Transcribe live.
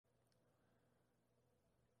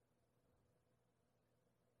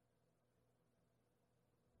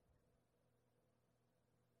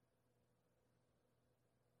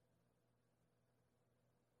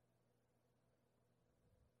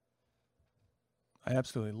I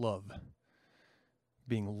absolutely love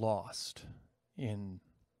being lost in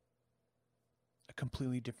a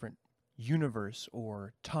completely different universe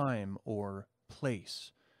or time or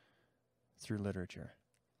place through literature.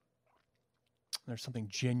 There's something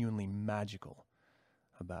genuinely magical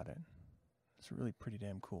about it. It's really pretty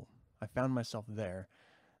damn cool. I found myself there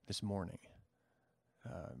this morning,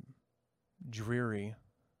 um, dreary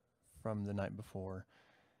from the night before,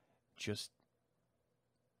 just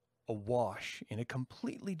awash in a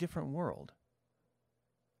completely different world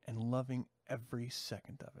and loving every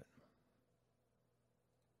second of it.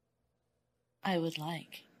 I would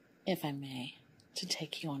like, if I may, to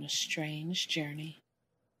take you on a strange journey.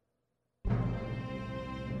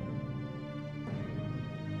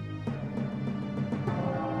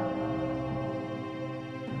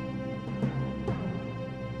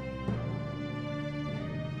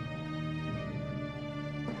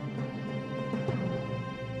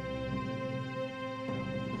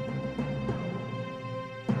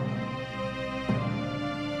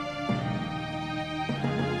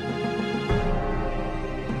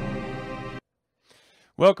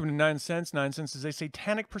 Welcome to 9 Cents. 9 Cents is a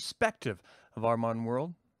satanic perspective of our modern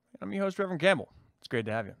world. I'm your host, Reverend Campbell. It's great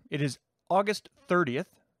to have you. It is August 30th,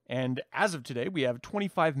 and as of today, we have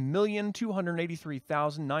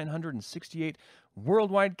 25,283,968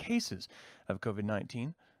 worldwide cases of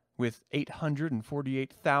COVID-19, with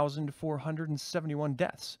 848,471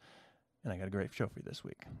 deaths. And I got a great show for you this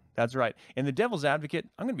week. That's right. In The Devil's Advocate,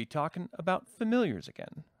 I'm going to be talking about familiars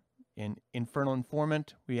again. In Infernal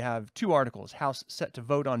Informant, we have two articles: House set to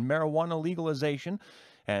vote on marijuana legalization,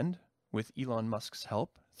 and, with Elon Musk's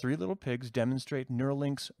help, three little pigs demonstrate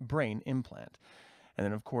Neuralink's brain implant. And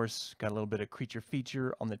then, of course, got a little bit of creature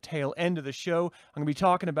feature on the tail end of the show. I'm going to be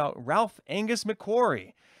talking about Ralph Angus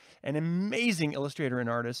McQuarrie, an amazing illustrator and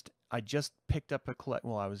artist. I just picked up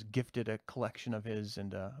I was gifted a collection of his,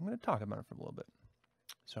 and I'm going to talk about it for a little bit.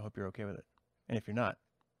 So I hope you're okay with it. And if you're not,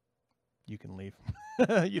 you can leave.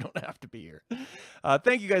 You don't have to be here.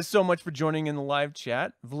 Thank you guys so much for joining in the live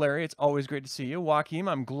chat. Valeria, it's always great to see you. Joaquim,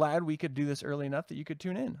 I'm glad we could do this early enough that you could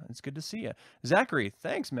tune in. It's good to see you. Zachary,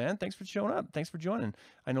 thanks, man. Thanks for showing up. Thanks for joining.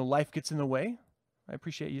 I know life gets in the way. I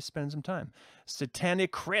appreciate you spending some time.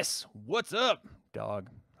 Satanic Chris, what's up? Dog,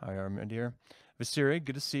 how are you, my dear? Visiri,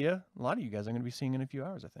 good to see you. A lot of you guys I'm going to be seeing in a few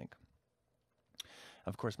hours, I think.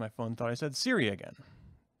 Of course, my phone thought I said Siri again.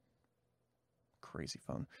 Crazy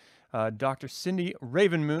phone. Dr. Cindy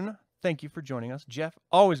Ravenmoon, thank you for joining us. Jeff,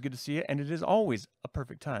 always good to see you, and it is always a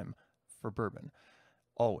perfect time for bourbon.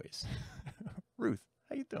 Always. Ruth,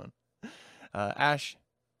 how you doing? Ash,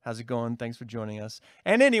 how's it going? Thanks for joining us.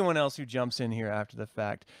 And anyone else who jumps in here after the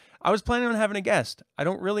fact. I was planning on having a guest. I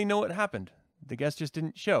don't really know what happened. The guest just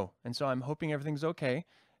didn't show, and so I'm hoping everything's okay.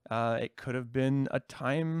 It could have been a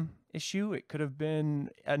time issue. It could have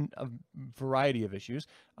been a variety of issues.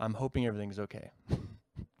 I'm hoping everything's okay.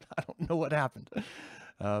 I don't know what happened.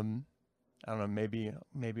 I don't know. Maybe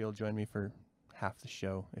he'll join me for half the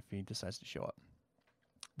show if he decides to show up.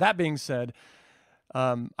 That being said,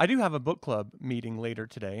 I do have a book club meeting later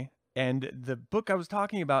today, and the book I was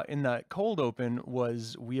talking about in that cold open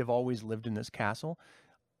was We Have Always Lived in This Castle.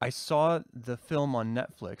 I saw the film on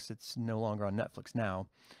Netflix. It's no longer on Netflix now.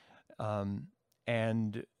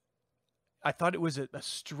 And I thought it was a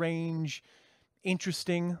strange,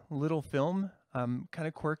 interesting little film, kind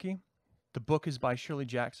of quirky. The book is by Shirley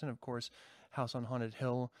Jackson, of course. House on Haunted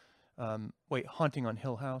Hill. Haunting on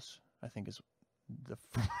Hill House, I think is the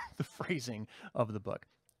the phrasing of the book.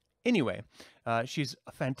 Anyway, she's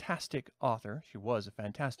a fantastic author. She was a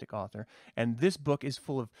fantastic author. And this book is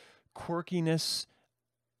full of quirkiness,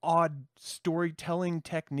 odd storytelling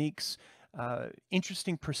techniques,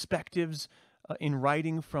 interesting perspectives in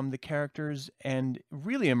writing from the characters, and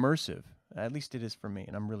really immersive. At least it is for me,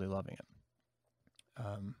 and I'm really loving it.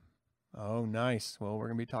 Oh, nice. Well, we're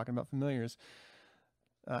going to be talking about familiars.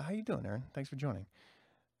 How you doing, Aaron? Thanks for joining.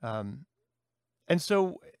 And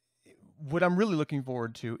so what I'm really looking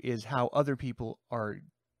forward to is how other people are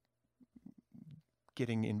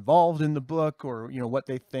getting involved in the book, or what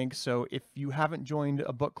they think. So if you haven't joined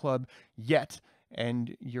a book club yet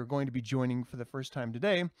and you're going to be joining for the first time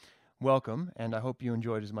today, welcome, and I hope you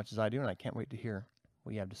enjoyed as much as I do, and I can't wait to hear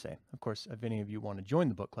what you have to say. Of course, if any of you want to join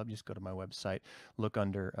the book club, just go to my website, look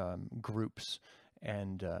under groups,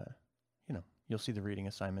 and you'll see the reading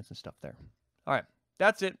assignments and stuff there. All right,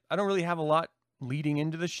 that's it. I don't really have a lot leading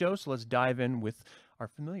into the show, so let's dive in with our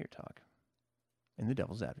familiar talk in The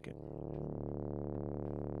Devil's Advocate.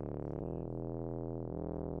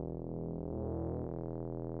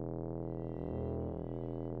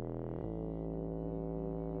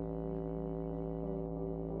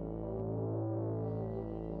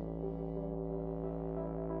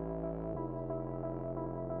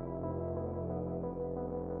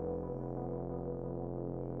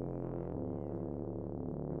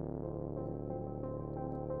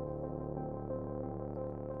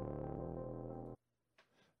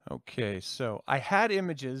 Okay, so I had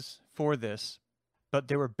images for this, but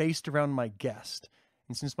they were based around my guest.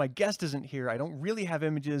 And since my guest isn't here, I don't really have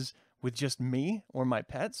images with just me or my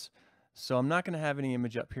pets. So I'm not going to have any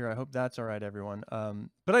image up here. I hope that's all right, everyone.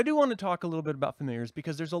 But I do want to talk a little bit about familiars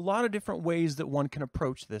because there's a lot of different ways that one can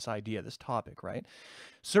approach this idea, this topic, right?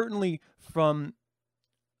 Certainly from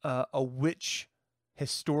a witch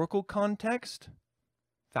historical context,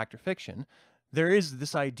 fact or fiction, there is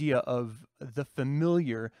this idea of the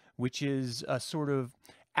familiar, which is a sort of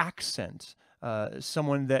accent,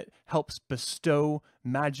 someone that helps bestow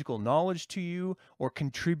magical knowledge to you or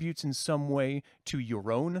contributes in some way to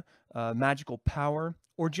your own magical power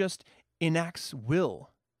or just enacts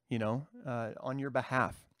will, on your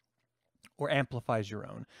behalf or amplifies your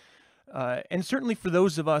own. And certainly for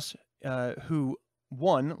those of us who,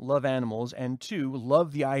 one, love animals, and two,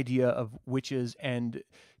 love the idea of witches and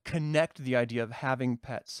connect the idea of having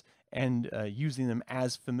pets and using them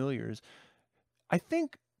as familiars, I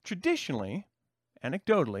think traditionally,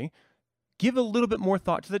 anecdotally, give a little bit more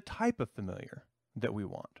thought to the type of familiar that we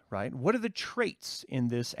want, right? What are the traits in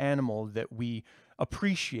this animal that we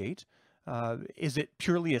appreciate? Is it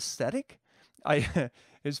purely aesthetic?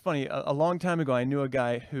 It's funny, a long time ago, I knew a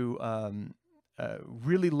guy who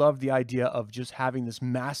really loved the idea of just having this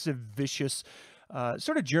massive, vicious,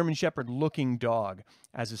 sort of German Shepherd looking dog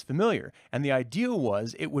as his familiar. And the idea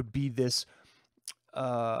was it would be this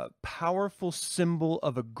powerful symbol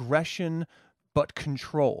of aggression but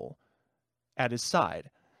control at his side.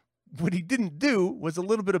 What he didn't do was a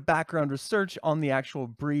little bit of background research on the actual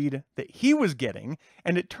breed that he was getting,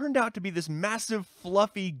 and it turned out to be this massive,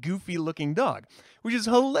 fluffy, goofy-looking dog, which is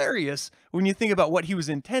hilarious when you think about what he was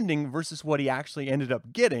intending versus what he actually ended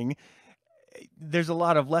up getting. There's a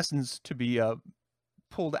lot of lessons to be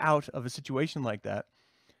pulled out of a situation like that.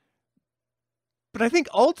 But I think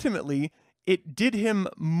ultimately it did him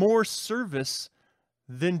more service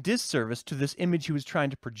than disservice to this image he was trying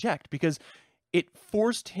to project, because it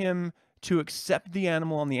forced him to accept the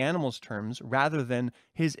animal on the animal's terms rather than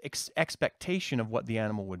his expectation of what the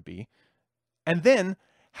animal would be. And then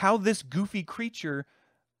how this goofy creature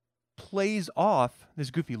plays off,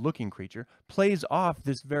 this goofy looking creature, plays off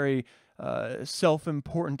this very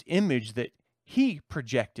self-important image that he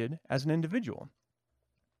projected as an individual.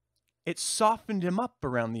 It softened him up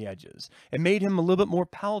around the edges. It made him a little bit more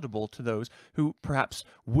palatable to those who perhaps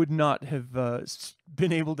would not have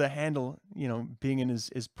been able to handle, being in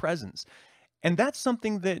his presence. And that's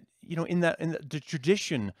something that, in the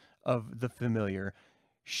tradition of the familiar,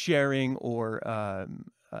 sharing or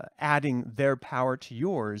adding their power to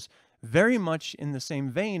yours, very much in the same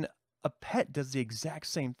vein, a pet does the exact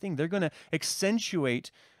same thing. They're going to accentuate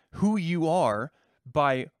who you are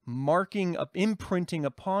by marking up, imprinting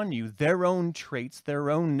upon you their own traits,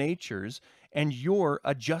 their own natures, and you're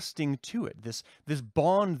adjusting to it. This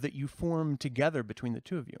bond that you form together between the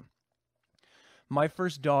two of you. My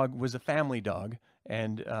first dog was a family dog,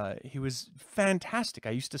 and he was fantastic.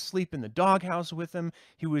 I used to sleep in the doghouse with him.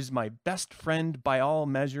 He was my best friend by all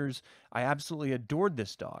measures. I absolutely adored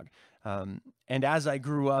this dog. And as I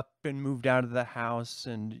grew up and moved out of the house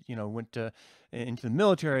and, went into the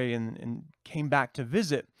military and came back to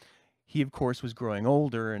visit, he, of course, was growing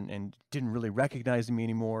older and didn't really recognize me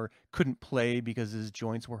anymore, couldn't play because his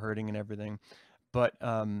joints were hurting and everything. But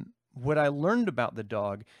what I learned about the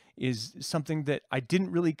dog is something that I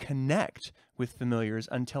didn't really connect with familiars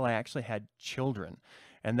until I actually had children.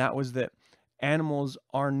 And that was that animals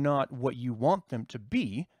are not what you want them to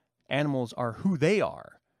be. Animals are who they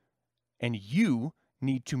are. And you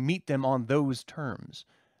need to meet them on those terms.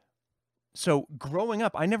 So growing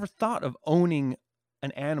up, I never thought of owning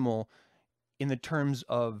an animal in the terms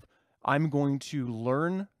of I'm going to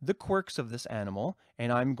learn the quirks of this animal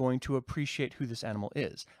and I'm going to appreciate who this animal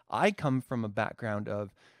is. I come from a background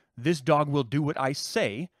of this dog will do what I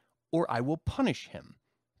say or I will punish him.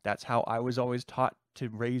 That's how I was always taught to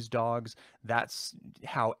raise dogs. That's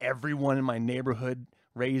how everyone in my neighborhood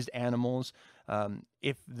raised animals.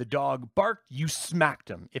 If the dog barked, you smacked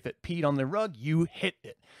him. If it peed on the rug, you hit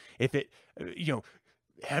it. If it,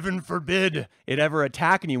 heaven forbid it ever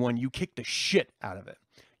attack anyone, you kick the shit out of it.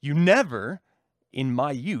 You never, in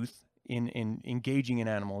my youth, in engaging in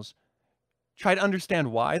animals, try to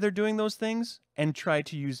understand why they're doing those things and try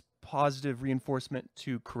to use positive reinforcement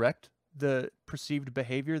to correct the perceived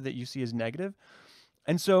behavior that you see as negative.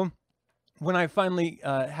 And so when I finally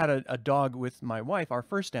had a dog with my wife, our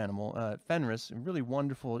first animal, Fenris, a really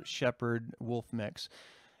wonderful shepherd wolf mix,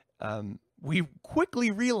 we quickly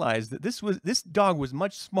realized that this dog was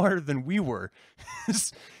much smarter than we were,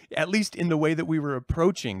 at least in the way that we were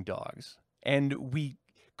approaching dogs. And we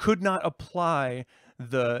could not apply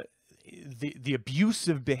the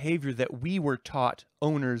abusive behavior that we were taught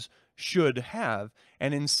owners should have,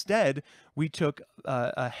 and instead we took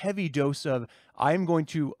a heavy dose of, I'm going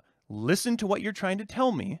to listen to what you're trying to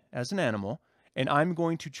tell me as an animal, and I'm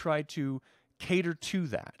going to try to cater to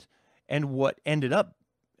that. And what ended up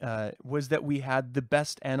was that we had the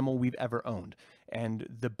best animal we've ever owned, and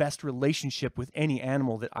the best relationship with any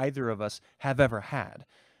animal that either of us have ever had.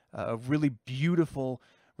 A really beautiful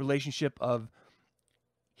relationship of,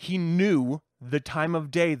 he knew the time of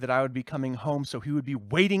day that I would be coming home, so he would be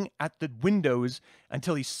waiting at the windows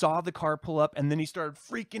until he saw the car pull up, and then he started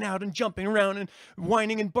freaking out and jumping around and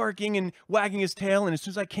whining and barking and wagging his tail, and as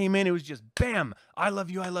soon as I came in, it was just, bam, I love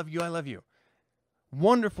you, I love you, I love you.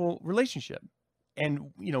 Wonderful relationship.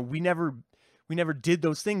 And, you know, we never did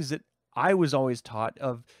those things that I was always taught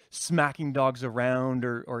of, smacking dogs around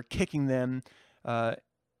or kicking them.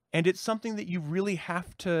 And it's something that you really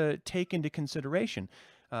have to take into consideration.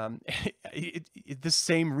 The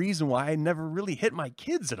same reason why I never really hit my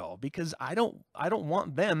kids at all, because I don't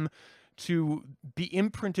want them to be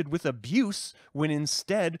imprinted with abuse, when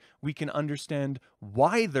instead we can understand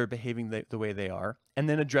why they're behaving the way they are, and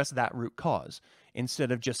then address that root cause,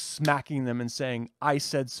 instead of just smacking them and saying, I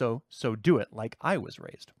said so, so do it, like I was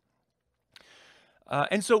raised.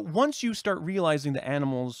 And so once you start realizing that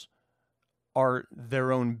animals are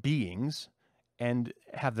their own beings and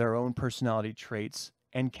have their own personality traits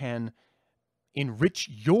and can enrich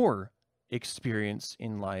your experience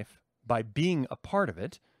in life by being a part of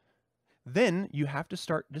it, then you have to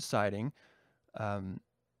start deciding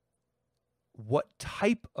what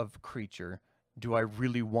type of creature do I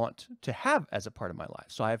really want to have as a part of my life.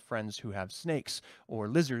 So I have friends who have snakes or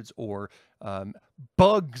lizards or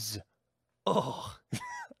bugs. Oh,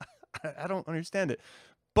 I don't understand it.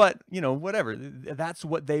 But, you know, whatever. That's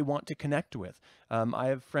what they want to connect with. I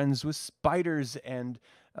have friends with spiders and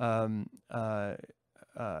I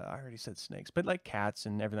already said snakes, but like cats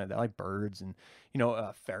and everything like that, like birds and, you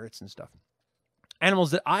know, ferrets and stuff.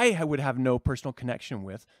 Animals that I would have no personal connection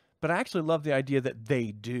with, but I actually love the idea that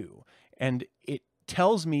they do. And it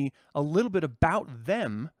tells me a little bit about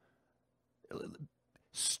them,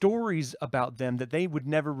 stories about them that they would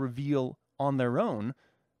never reveal on their own,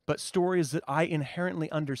 but stories that I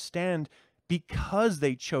inherently understand because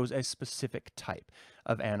they chose a specific type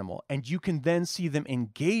of animal. And you can then see them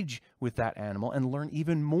engage with that animal and learn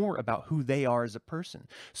even more about who they are as a person.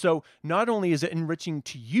 So not only is it enriching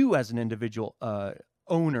to you as an individual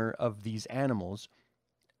owner of these animals,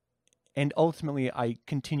 and ultimately I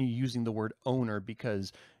continue using the word owner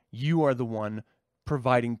because you are the one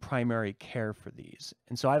providing primary care for these.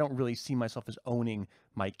 And so I don't really see myself as owning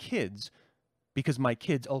my kids, because my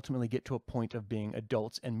kids ultimately get to a point of being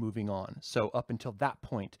adults and moving on. So up until that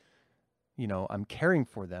point, you know, I'm caring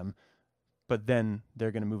for them, but then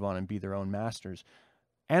they're going to move on and be their own masters.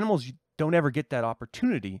 Animals don't ever get that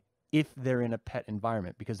opportunity if they're in a pet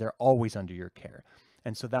environment, because they're always under your care.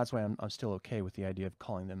 And so that's why I'm still okay with the idea of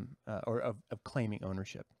calling them or of claiming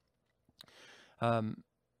ownership. So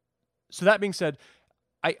that being said,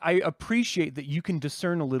 I appreciate that you can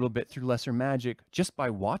discern a little bit through Lesser Magic just by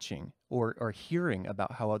watching or hearing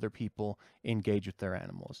about how other people engage with their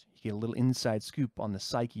animals. You get a little inside scoop on the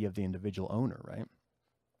psyche of the individual owner, right?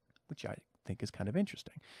 Which I think is kind of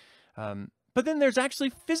interesting. But then there's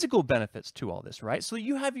actually physical benefits to all this, right? So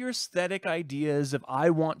you have your aesthetic ideas of, I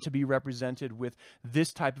want to be represented with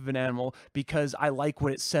this type of an animal because I like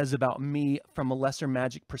what it says about me from a Lesser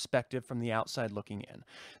Magic perspective from the outside looking in.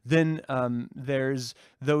 Then there's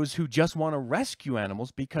those who just want to rescue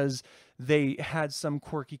animals because they had some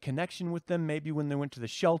quirky connection with them, maybe when they went to the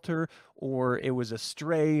shelter, or it was a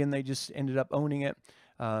stray and they just ended up owning it,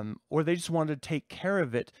 or they just wanted to take care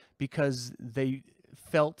of it because they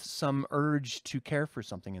felt some urge to care for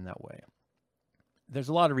something in that way. There's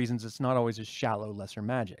a lot of reasons it's not always a shallow Lesser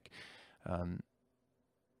Magic.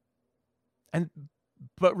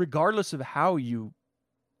 But regardless of how you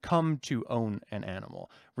come to own an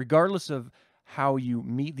animal, regardless of how you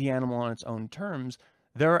meet the animal on its own terms,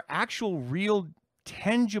 there are actual real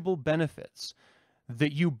tangible benefits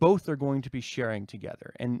that you both are going to be sharing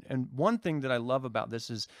together. And one thing that I love about this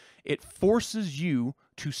is it forces you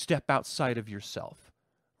to step outside of yourself,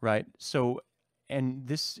 right? So, and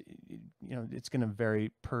this, you know, it's going to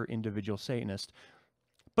vary per individual Satanist,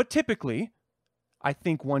 but typically, I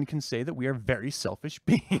think one can say that we are very selfish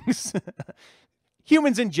beings.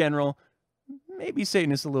 Humans in general, maybe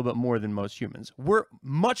Satanists a little bit more than most humans. We're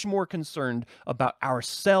much more concerned about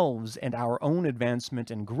ourselves and our own advancement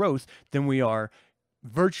and growth than we are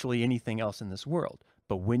virtually anything else in this world.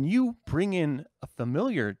 But when you bring in a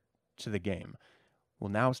familiar to the game,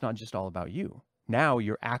 Well, now it's not just all about you. Now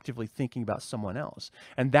you're actively thinking about someone else.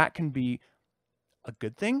 And that can be a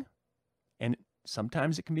good thing, and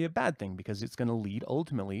sometimes it can be a bad thing because it's going to lead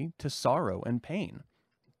ultimately to sorrow and pain,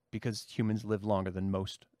 because humans live longer than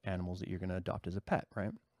most animals that you're going to adopt as a pet,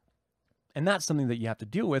 right? And that's something that you have to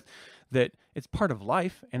deal with, that it's part of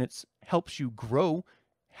life and it helps you grow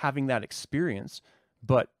having that experience,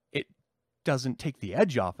 but it doesn't take the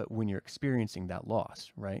edge off it when you're experiencing that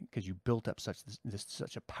loss, right? Because you built up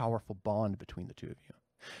such a powerful bond between the two of you.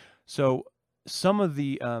 So some of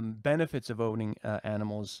the benefits of owning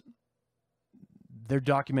animals, they're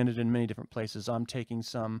documented in many different places. I'm taking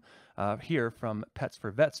some here from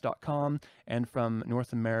petsforvets.com and from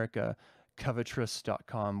North America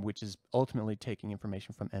covetrus.com, which is ultimately taking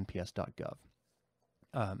information from nps.gov.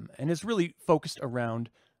 And it's really focused around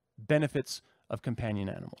benefits of companion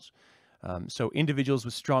animals. So individuals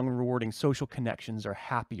with strong and rewarding social connections are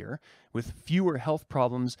happier, with fewer health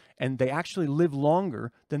problems, and they actually live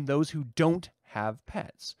longer than those who don't have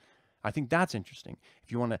pets. I think that's interesting.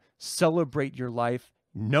 If you want to celebrate your life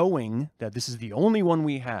knowing that this is the only one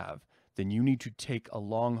we have, then you need to take a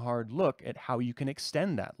long, hard look at how you can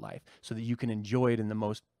extend that life so that you can enjoy it in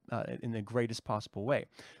the greatest possible way.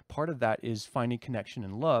 Part of that is finding connection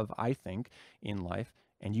and love, I think, in life,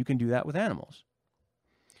 and you can do that with animals.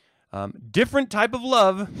 Different type of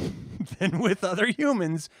love than with other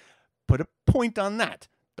humans. Put a point on that.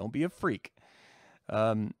 Don't be a freak.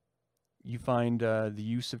 You find the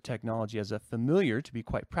use of technology as a familiar to be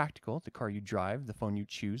quite practical. The car you drive, the phone you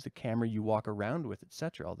choose, the camera you walk around with,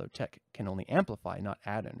 etc. Although tech can only amplify, not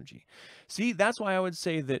add energy. See, that's why I would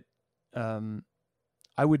say that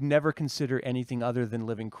I would never consider anything other than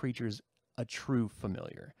living creatures a true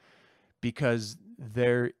familiar, because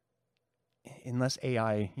they're, unless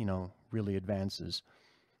AI, really advances,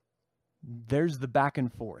 there's the back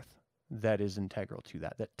and forth that is integral to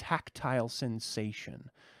that tactile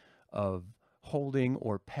sensation of holding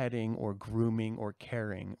or petting or grooming or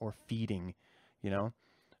caring or feeding,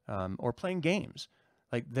 or playing games.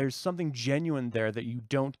 Like, there's something genuine there that you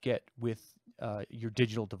don't get with your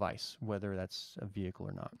digital device, whether that's a vehicle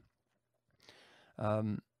or not.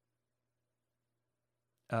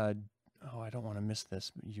 I don't want to miss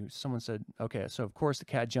this. Someone said, okay, so of course the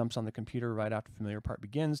cat jumps on the computer right after the familiar part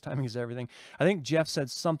begins. Timing is everything. I think Jeff said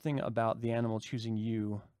something about the animal choosing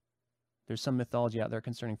you. There's some mythology out there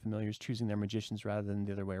concerning familiars choosing their magicians rather than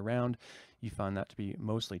the other way around. You found that to be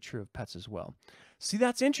mostly true of pets as well. See,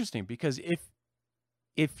 that's interesting, because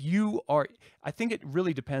if you are, I think it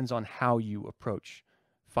really depends on how you approach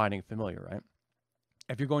finding a familiar, right?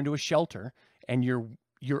 If you're going to a shelter and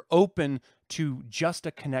you're open to just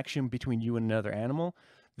a connection between you and another animal,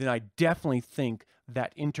 then I definitely think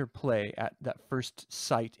that interplay, at that first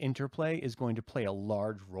sight interplay, is going to play a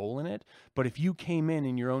large role in it. But if you came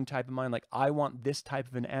in your own type of mind, like, I want this type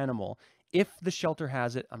of an animal, if the shelter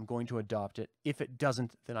has it, I'm going to adopt it. If it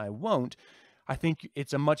doesn't, then I won't. I think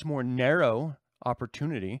it's a much more narrow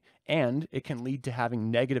opportunity, and it can lead to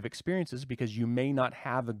having negative experiences because you may not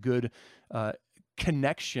have a good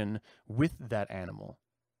connection with that animal,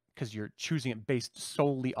 because you're choosing it based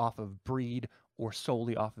solely off of breed or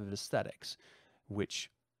solely off of aesthetics, which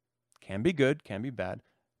can be good, can be bad.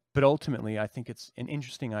 But ultimately, I think it's an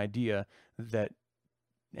interesting idea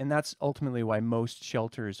and that's ultimately why most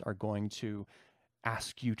shelters are going to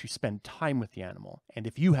ask you to spend time with the animal. And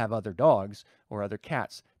if you have other dogs or other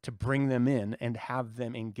cats, to bring them in and have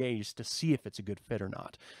them engaged to see if it's a good fit or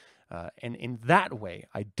not. And in that way,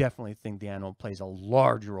 I definitely think the animal plays a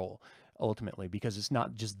large role ultimately, because it's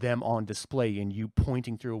not just them on display and you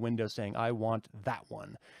pointing through a window saying, I want that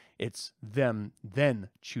one. It's them then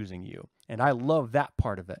choosing you. And I love that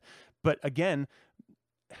part of it. But again,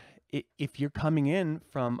 if you're coming in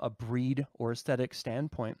from a breed or aesthetic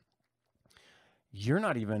standpoint, you're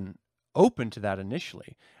not even open to that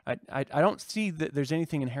initially. I don't see that there's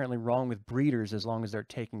anything inherently wrong with breeders as long as they're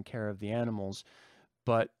taking care of the animals.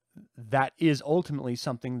 But that is ultimately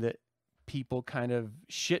something that people kind of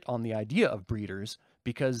shit on the idea of breeders,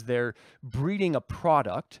 because they're breeding a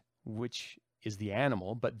product, which is the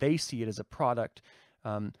animal, but they see it as a product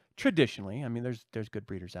traditionally. I mean, there's good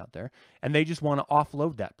breeders out there, and they just want to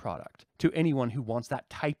offload that product to anyone who wants that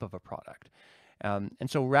type of a product. And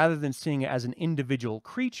so rather than seeing it as an individual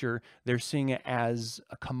creature, they're seeing it as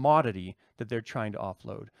a commodity that they're trying to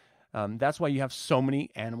offload. That's why you have so many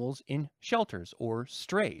animals in shelters or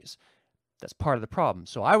strays. That's part of the problem.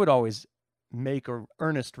 So I would always make an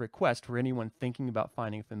earnest request for anyone thinking about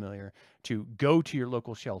finding a familiar to go to your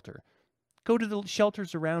local shelter. Go to the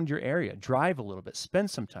shelters around your area, drive a little bit, spend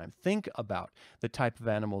some time, think about the type of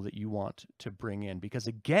animal that you want to bring in. Because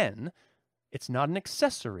again, It's not an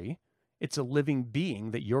accessory. It's a living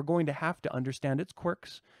being that you're going to have to understand its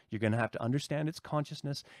quirks. You're going to have to understand its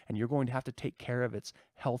consciousness, and you're going to have to take care of its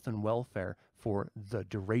health and welfare for the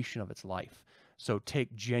duration of its life. So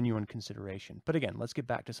take genuine consideration. But again, let's get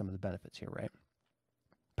back to some of the benefits here, right?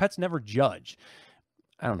 Pets never judge.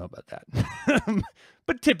 I don't know about that.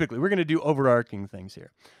 But typically, we're going to do overarching things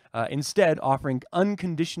here. Instead, offering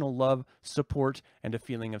unconditional love, support, and a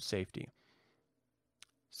feeling of safety.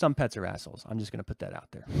 Some pets are assholes. I'm just going to put that out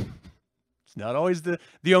there. It's not always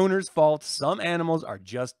the owner's fault. Some animals are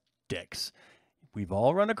just dicks. We've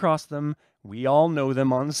all run across them. We all know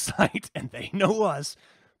them on sight, and they know us.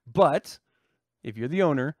 But if you're the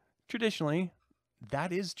owner, traditionally,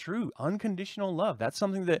 that is true. Unconditional love. That's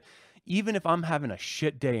something that even if I'm having a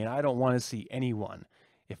shit day and I don't want to see anyone,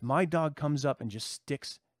 if my dog comes up and just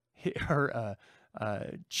sticks her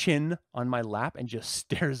chin on my lap and just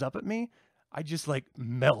stares up at me, I just like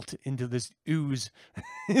melt into this ooze.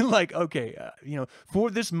 Like, okay, for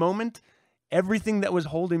this moment, everything that was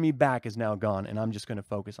holding me back is now gone, and I'm just going to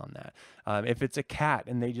focus on that. If it's a cat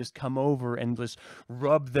and they just come over and just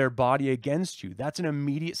rub their body against you, that's an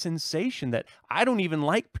immediate sensation that I don't even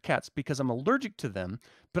like cats because I'm allergic to them,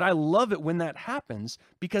 but I love it when that happens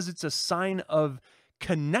because it's a sign of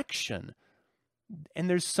connection. And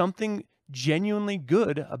there's something genuinely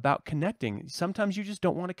good about connecting. Sometimes you just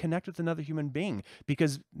don't want to connect with another human being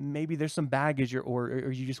because maybe there's some baggage or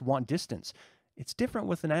you just want distance. It's different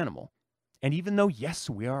with an animal. And even though, yes,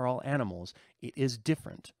 we are all animals, it is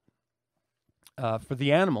different. For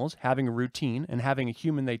the animals, having a routine and having a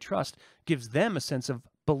human they trust gives them a sense of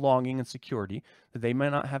belonging and security that they might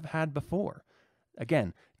not have had before.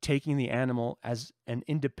 Again, taking the animal as an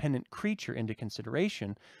independent creature into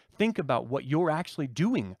consideration, think about what you're actually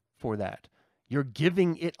doing for that. You're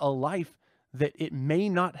giving it a life that it may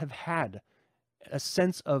not have had, a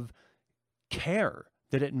sense of care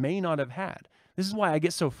that it may not have had. This is why I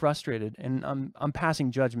get so frustrated, and I'm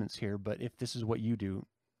passing judgments here, but if this is what you do,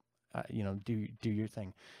 do your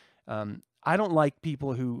thing. I don't like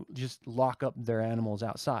people who just lock up their animals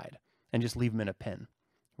outside and just leave them in a pen,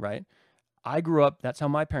 right? I grew up, that's how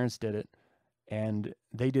my parents did it, and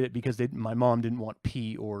they did it because my mom didn't want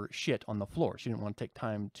pee or shit on the floor. She didn't want to take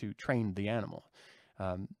time to train the animal.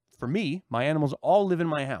 For me, my animals all live in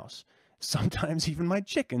my house, sometimes even my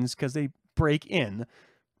chickens, because they break in.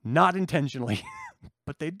 Not intentionally,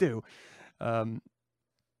 but they do. But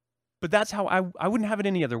that's how I wouldn't have it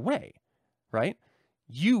any other way, right?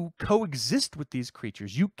 You coexist with these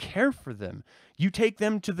creatures. You care for them. You take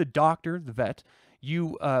them to the doctor, the vet.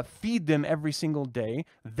 You feed them every single day.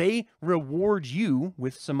 They reward you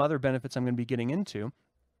with some other benefits I'm going to be getting into.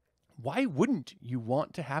 Why wouldn't you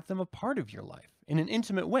want to have them a part of your life in an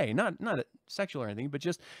intimate way? Not sexual or anything, but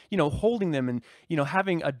just, holding them and,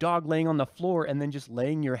 having a dog laying on the floor and then just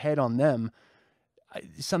laying your head on them.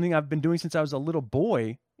 Something I've been doing since I was a little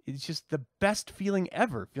boy. It's just the best feeling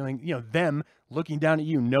ever. Feeling, them looking down at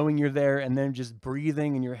you, knowing you're there, and then just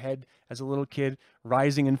breathing in your head as a little kid,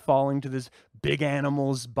 rising and falling to this big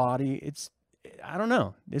animal's body. I don't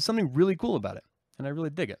know. There's something really cool about it, and I really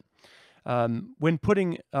dig it. When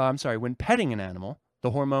petting an animal,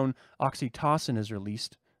 the hormone oxytocin is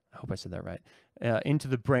released, I hope I said that right, into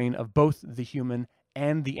the brain of both the human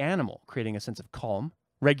and the animal, creating a sense of calm,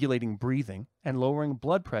 regulating breathing, and lowering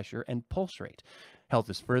blood pressure and pulse rate. Health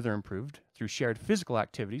is further improved through shared physical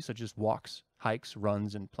activities such as walks, hikes,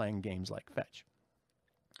 runs, and playing games like fetch.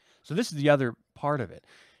 So this is the other part of it,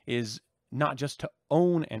 is not just to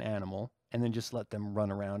own an animal and then just let them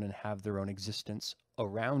run around and have their own existence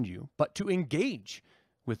around you, but to engage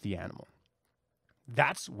with the animal.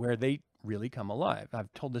 That's where they really come alive.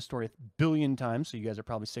 I've told this story 1 billion times, so you guys are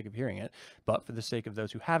probably sick of hearing it, but for the sake of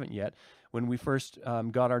those who haven't yet, when we first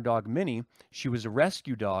got our dog Minnie, she was a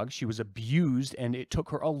rescue dog. She was abused, and it took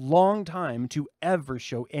her a long time to ever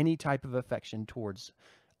show any type of affection towards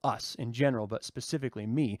us in general, but specifically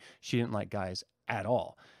me. She didn't like guys at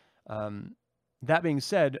all. That being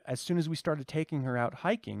said, as soon as we started taking her out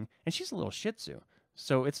hiking, and she's a little Shih Tzu,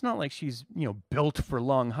 so it's not like she's, built for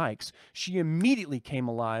long hikes. She immediately came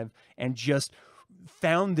alive and just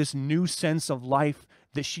found this new sense of life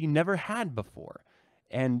that she never had before.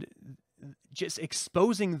 And just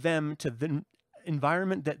exposing them to the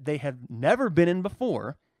environment that they have never been in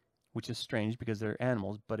before, which is strange because they're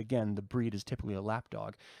animals, but again, the breed is typically a lap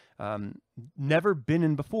dog, never been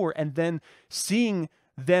in before, and then seeing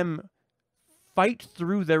them fight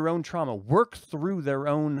through their own trauma, work through their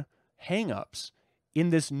own hang-ups in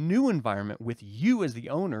this new environment with you as the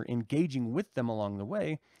owner engaging with them along the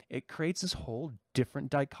way, it creates this whole different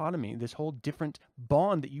dichotomy, this whole different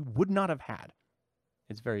bond that you would not have had.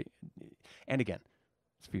 It's very, and again,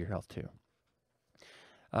 it's for your health too.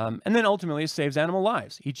 And then ultimately, it saves animal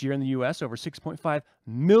lives. Each year in the U.S., over 6.5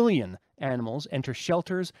 million animals enter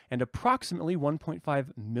shelters, and approximately 1.5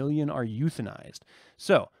 million are euthanized.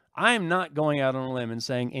 So I'm not going out on a limb and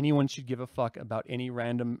saying anyone should give a fuck about any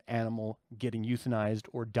random animal getting euthanized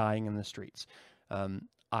or dying in the streets.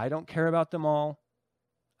 I don't care about them all.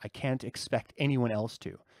 I can't expect anyone else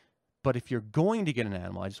to. But if you're going to get an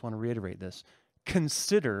animal, I just want to reiterate this,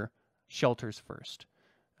 consider shelters first.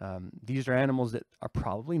 These are animals that are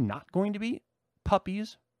probably not going to be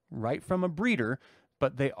puppies right from a breeder,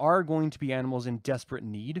 but they are going to be animals in desperate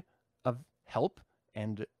need of help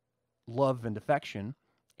and love and affection.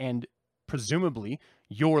 And presumably,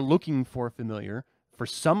 you're looking for a familiar for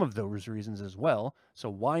some of those reasons as well. So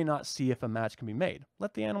why not see if a match can be made?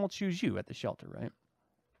 Let the animal choose you at the shelter, right?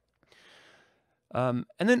 And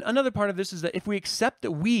then another part of this is that if we accept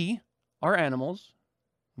that we are animals,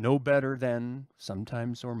 no better than,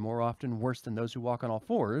 sometimes or more often worse than those who walk on all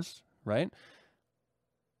fours, right?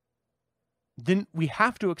 Then we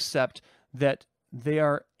have to accept that they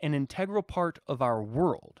are an integral part of our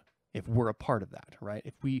world, if we're a part of that, right?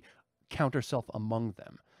 If we count ourselves among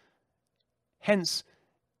them. Hence,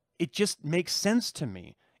 it just makes sense to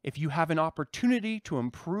me if you have an opportunity to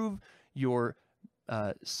improve your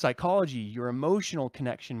psychology, your emotional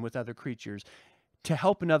connection with other creatures, to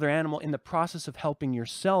help another animal in the process of helping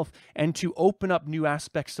yourself, and to open up new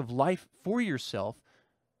aspects of life for yourself,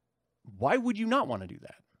 why would you not want to do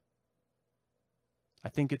that? I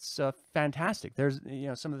think it's fantastic. There's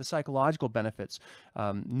some of the psychological benefits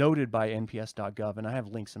noted by NPS.gov, and I have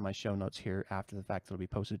links in my show notes here after the fact that will be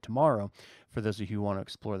posted tomorrow for those of you who want to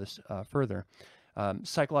explore this further.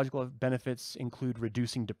 Psychological benefits include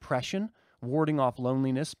reducing depression, warding off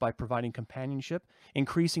loneliness by providing companionship,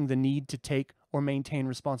 increasing the need to take or maintain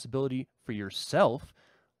responsibility for yourself,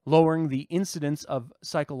 lowering the incidence of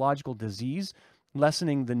psychological disease,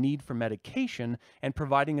 lessening the need for medication, and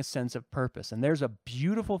providing a sense of purpose. And there's a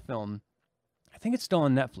beautiful film, I think it's still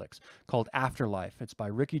on Netflix, called Afterlife. It's by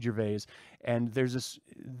Ricky Gervais. And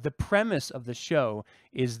the premise of the show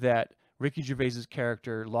is that Ricky Gervais's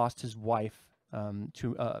character lost his wife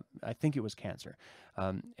to, I think it was cancer.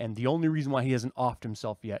 And the only reason why he hasn't offed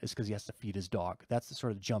himself yet is because he has to feed his dog. That's the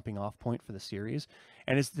sort of jumping off point for the series.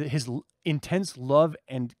 And it's his intense love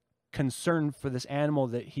and concern for this animal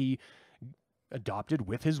that he adopted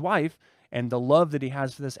with his wife, and the love that he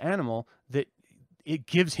has for this animal, that it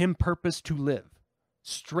gives him purpose to live.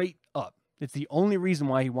 Straight up. It's the only reason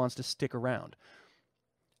why he wants to stick around.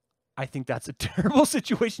 I think that's a terrible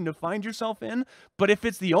situation to find yourself in, but if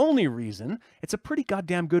it's the only reason, it's a pretty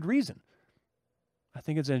goddamn good reason. I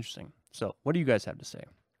think it's interesting. So, what do you guys have to say?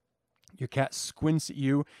 Your cat squints at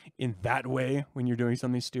you in that way when you're doing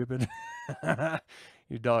something stupid.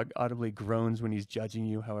 Your dog audibly groans when he's judging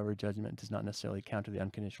you. However, judgment does not necessarily counter the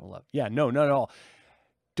unconditional love. Yeah, no, not at all.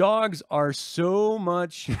 Dogs are so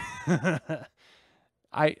much...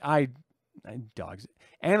 dogs.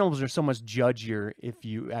 Animals are so much judgier if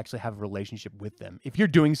you actually have a relationship with them. If you're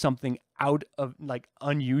doing something out of, like,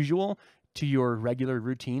 unusual to your regular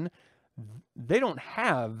routine, they don't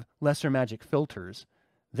have lesser magic filters.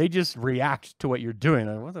 They just react to what you're doing.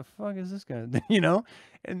 Like, what the fuck is this guy?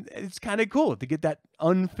 And it's kind of cool to get that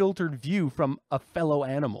unfiltered view from a fellow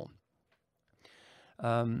animal.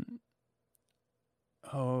 What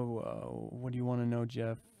do you want to know,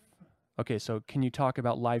 Jeff? Okay, so can you talk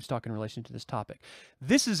about livestock in relation to this topic?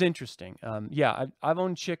 This is interesting. Yeah, I've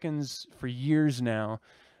owned chickens for years now.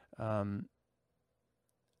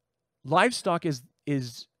 Livestock is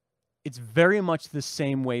it's very much the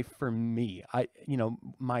same way for me.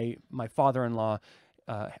 My father-in-law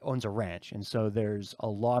owns a ranch, and so there's a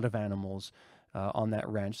lot of animals on that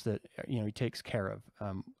ranch that he takes care of.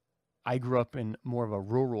 I grew up in more of a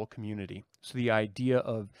rural community, so the idea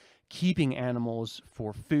of keeping animals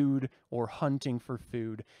for food or hunting for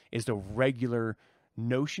food is a regular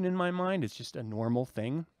notion in my mind. It's just a normal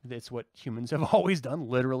thing. It's what humans have always done,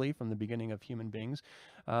 literally from the beginning of human beings.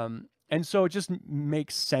 And so it just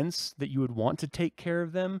makes sense that you would want to take care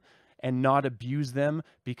of them and not abuse them,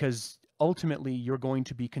 because ultimately you're going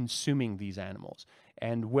to be consuming these animals.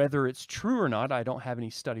 And whether it's true or not, I don't have any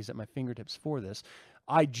studies at my fingertips for this.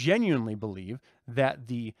 I genuinely believe that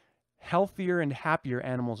the healthier and happier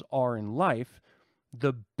animals are in life,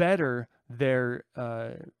 the better their,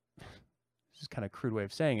 this is kind of a crude way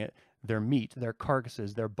of saying it, their meat, their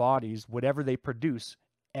carcasses, their bodies, whatever they produce,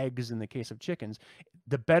 eggs in the case of chickens,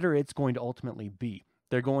 the better it's going to ultimately be.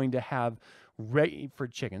 They're going to have, for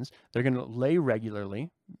chickens, they're going to lay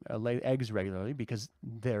regularly, lay eggs regularly because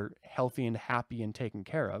they're healthy and happy and taken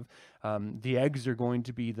care of. The eggs are going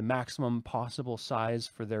to be the maximum possible size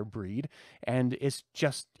for their breed. And it's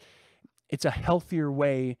a healthier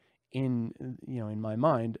way in my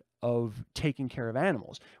mind of taking care of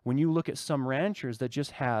animals. When you look at some ranchers that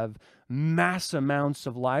just have mass amounts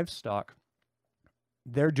of livestock,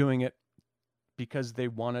 they're doing it because they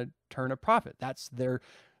want to turn a profit. That's their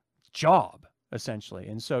job, essentially.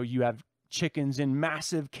 And so you have chickens in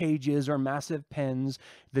massive cages or massive pens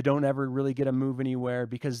that don't ever really get to move anywhere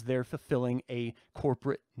because they're fulfilling a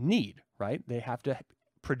corporate need, right? They have to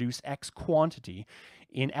produce X quantity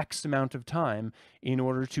in X amount of time in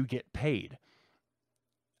order to get paid.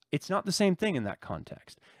 It's not the same thing in that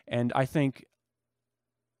context. And I think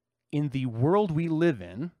in the world we live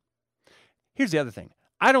in, here's the other thing.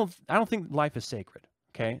 I don't think life is sacred,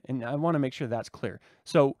 okay? And I want to make sure that's clear.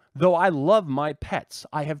 So, though I love my pets,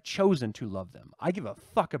 I have chosen to love them. I give a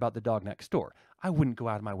fuck about the dog next door. I wouldn't go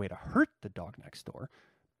out of my way to hurt the dog next door.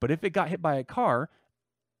 But if it got hit by a car,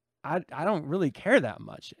 I don't really care that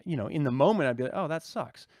much. In the moment, I'd be like, oh, that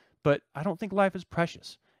sucks. But I don't think life is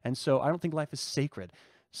precious. And so I don't think life is sacred.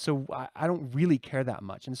 So I don't really care that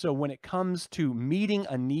much. And so when it comes to meeting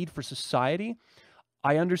a need for society,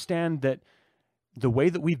 I understand that the way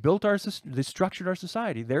that we've built structured our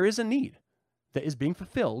society, there is a need that is being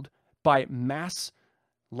fulfilled by mass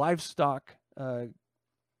livestock. I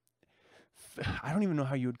don't even know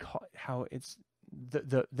how you would call it, how it's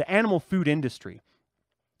the animal food industry.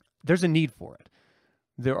 There's a need for it.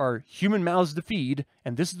 There are human mouths to feed,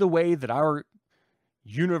 and this is the way that our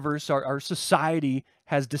universe, our society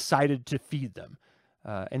has decided to feed them.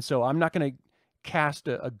 And so I'm not going to cast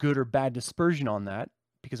a good or bad dispersion on that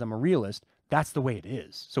because I'm a realist. That's the way it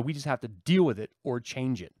is. So we just have to deal with it or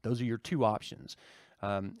change it. Those are your two options.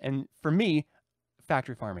 And for me,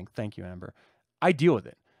 factory farming, thank you, Amber, I deal with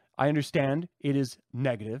it. I understand it is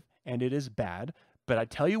negative and it is bad, but I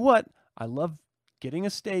tell you what, I love getting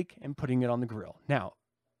a steak and putting it on the grill. Now,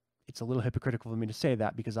 it's a little hypocritical for me to say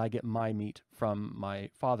that because I get my meat from my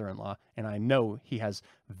father-in-law, and I know he has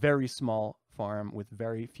very small farm with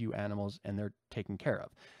very few animals, and they're taken care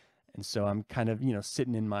of. And so I'm kind of,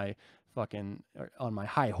 sitting in my on my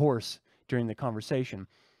high horse during the conversation.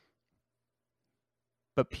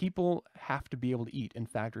 But people have to be able to eat, and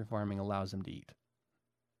factory farming allows them to eat.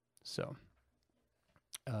 So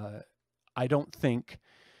I don't think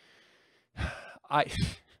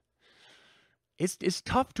it's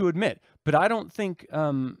tough to admit, but I don't think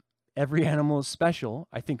every animal is special.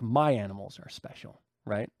 I think my animals are special,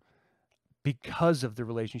 right? Because of the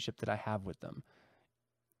relationship that I have with them.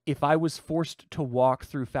 If I was forced to walk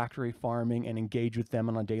through factory farming and engage with them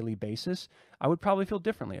on a daily basis, I would probably feel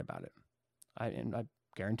differently about it. And I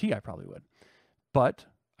guarantee I probably would. But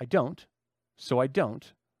I don't, so I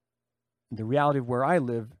don't. The reality of where I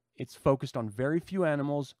live, it's focused on very few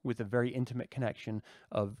animals with a very intimate connection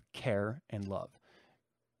of care and love.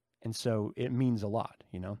 And so it means a lot,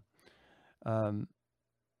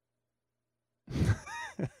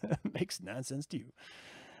 Makes nonsense to you.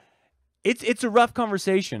 It's a rough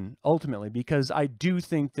conversation, ultimately, because I do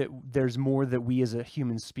think that there's more that we as a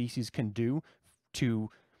human species can do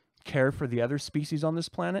to care for the other species on this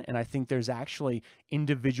planet. And I think there's actually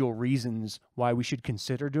individual reasons why we should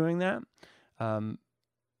consider doing that.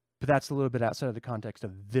 But that's a little bit outside of the context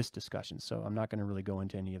of this discussion, so I'm not going to really go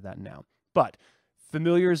into any of that now. But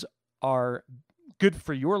familiars are good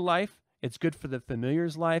for your life. It's good for the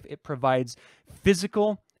familiar's life. It provides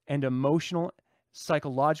physical and emotional,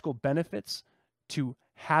 psychological benefits to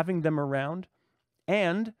having them around.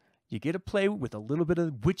 And you get to play with a little bit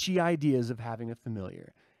of witchy ideas of having a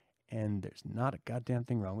familiar. And there's not a goddamn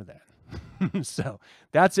thing wrong with that. So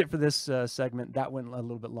that's it for this segment. That went a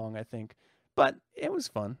little bit long, I think. But it was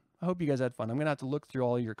fun. I hope you guys had fun. I'm going to have to look through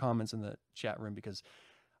all your comments in the chat room because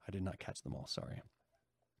I did not catch them all. Sorry.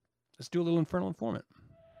 Let's do a little Infernal Informant.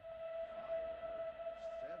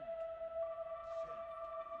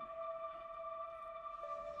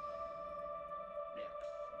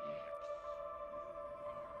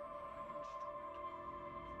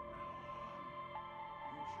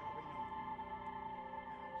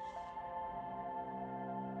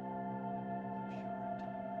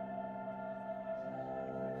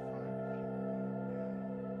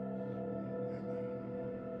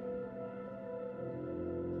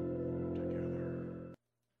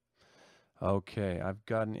 Okay, I've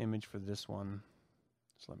got an image for this one.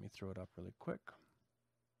 So let me throw it up really quick.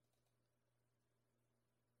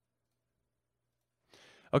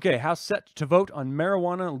 Okay, House set to vote on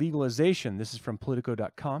marijuana legalization. This is from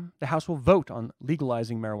Politico.com. The House will vote on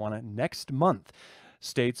legalizing marijuana next month.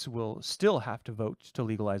 States will still have to vote to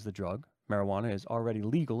legalize the drug. Marijuana is already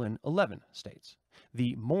legal in 11 states.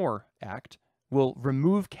 The MORE Act will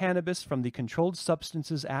remove cannabis from the Controlled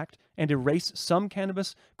Substances Act and erase some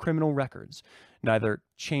cannabis criminal records. Neither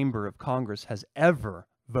chamber of Congress has ever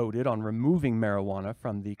voted on removing marijuana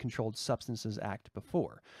from the Controlled Substances Act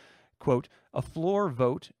before. Quote, a floor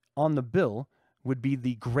vote on the bill would be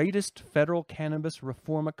the greatest federal cannabis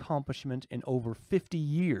reform accomplishment in over 50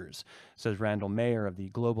 years, says Randall Mayer of the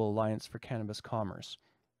Global Alliance for Cannabis Commerce.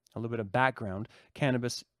 A little bit of background.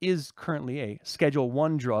 Cannabis is currently a Schedule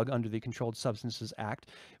I drug under the Controlled Substances Act,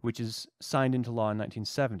 which is signed into law in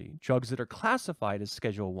 1970. Drugs that are classified as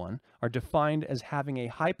Schedule I are defined as having a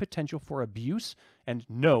high potential for abuse and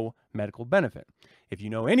no medical benefit. If you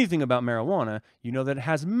know anything about marijuana, you know that it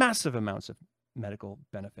has massive amounts of medical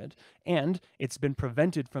benefit, and it's been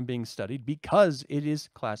prevented from being studied because it is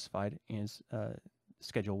classified as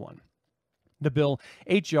Schedule I. The bill,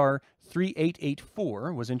 H.R.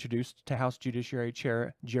 3884, was introduced to House Judiciary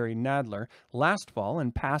Chair Jerry Nadler last fall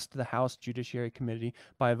and passed the House Judiciary Committee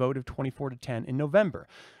by a vote of 24-10 in November.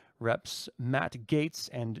 Reps Matt Gaetz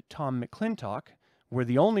and Tom McClintock were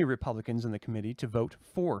the only Republicans in the committee to vote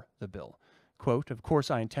for the bill. Quote, of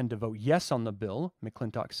course, I intend to vote yes on the bill,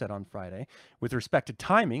 McClintock said on Friday. With respect to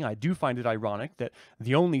timing, I do find it ironic that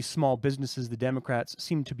the only small businesses the Democrats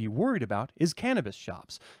seem to be worried about is cannabis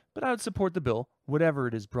shops, but I would support the bill, whatever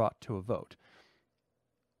it is brought to a vote.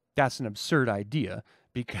 That's an absurd idea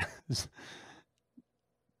because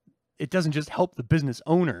it doesn't just help the business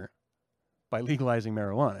owner by legalizing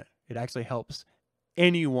marijuana. It actually helps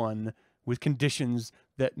anyone with conditions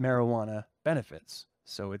that marijuana benefits.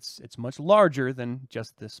 So it's much larger than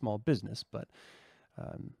just the small business, but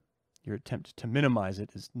your attempt to minimize it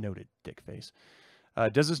is noted, Dickface.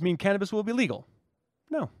 Does this mean cannabis will be legal?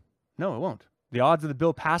 No, it won't. The odds of the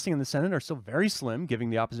bill passing in the Senate are still very slim, giving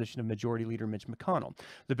the opposition of Majority Leader Mitch McConnell.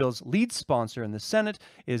 The bill's lead sponsor in the Senate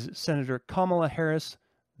is Senator Kamala Harris,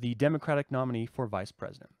 the Democratic nominee for vice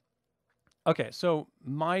president. Okay, so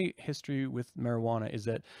my history with marijuana is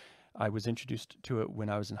that I was introduced to it when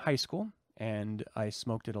I was in high school, and I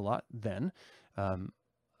smoked it a lot then.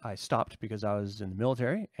 I stopped because I was in the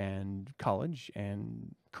military and college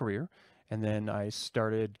and career, and then I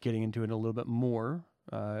started getting into it a little bit more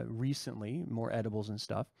recently, more edibles and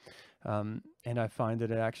stuff. And I find that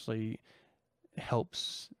it actually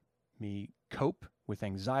helps me cope with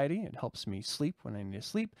anxiety. It helps me sleep when I need to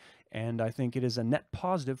sleep. And I think it is a net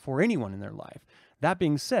positive for anyone in their life. That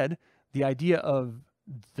being said, the idea of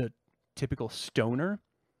the typical stoner,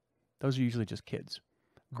 those are usually just kids.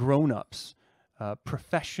 Grown-ups,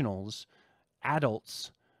 professionals,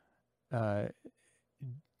 adults,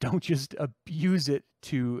 don't just abuse it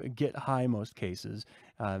to get high most cases.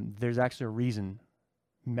 There's actually a reason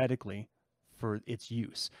medically for its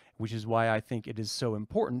use, which is why I think it is so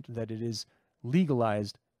important that it is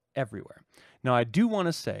legalized everywhere. Now, I do want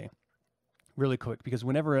to say really quick, because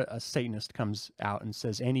whenever a Satanist comes out and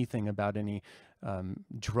says anything about any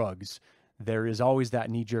drugs, there is always that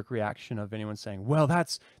knee-jerk reaction of anyone saying, well,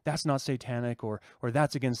 that's not satanic, or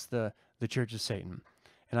that's against the Church of Satan.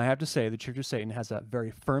 And I have to say, the Church of Satan has a very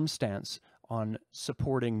firm stance on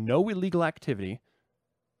supporting no illegal activity,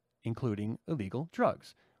 including illegal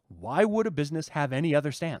drugs. Why would a business have any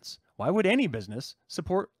other stance? Why would any business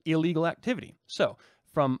support illegal activity? So,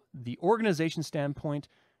 from the organization standpoint,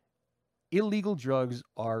 illegal drugs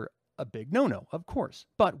are a big no-no, of course.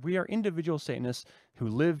 But we are individual Satanists who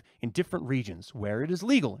live in different regions where it is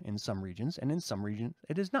legal in some regions, and in some regions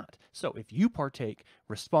it is not. So if you partake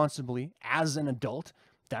responsibly as an adult,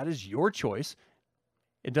 that is your choice.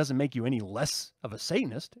 It doesn't make you any less of a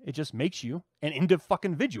Satanist. It just makes you an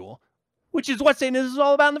individual, which is what Satanism is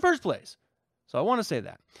all about in the first place. So I want to say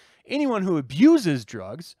that. Anyone who abuses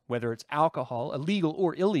drugs, whether it's alcohol, a legal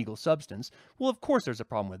or illegal substance, well, of course there's a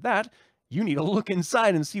problem with that. You need to look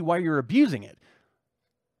inside and see why you're abusing it.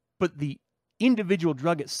 But the individual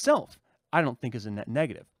drug itself, I don't think is a net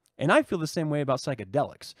negative. And I feel the same way about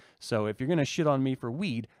psychedelics. So if you're going to shit on me for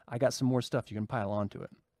weed, I got some more stuff you can pile onto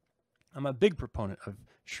it. I'm a big proponent of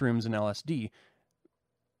shrooms and LSD.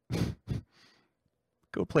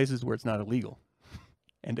 Go places where it's not illegal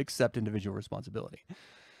and accept individual responsibility.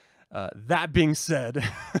 That being said,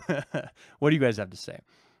 what do you guys have to say?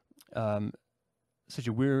 Such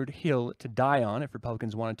a weird hill to die on. If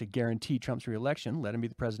Republicans wanted to guarantee Trump's reelection, let him be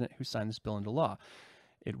the president who signed this bill into law.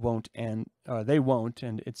 It won't, and they won't,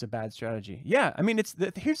 and it's a bad strategy. Yeah, I mean,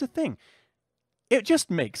 here's the thing. It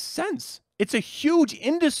just makes sense. It's a huge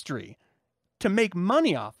industry. to make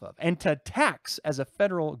money off of and to tax as a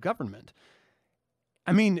federal government.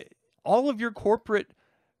 I mean, all of your corporate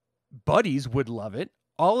buddies would love it.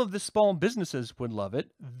 All of the small businesses would love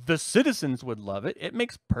it. The citizens would love it. It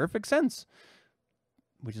makes perfect sense,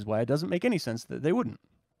 which is why it doesn't make any sense that they wouldn't.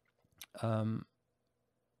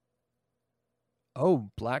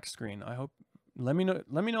 Oh, black screen. I hope. Let me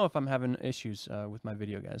know if I'm having issues with my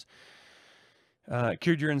video, guys.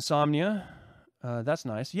 Cured your insomnia. That's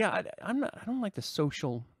nice. Yeah, I don't like the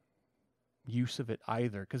social use of it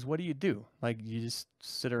either, because what do? Like, you just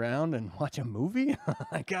sit around and watch a movie?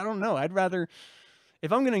 Like, I don't know. I'd rather,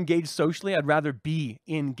 if I'm going to engage socially, I'd rather be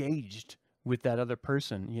engaged with that other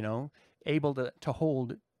person, you know, able to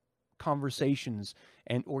hold conversations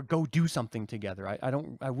and or go do something together.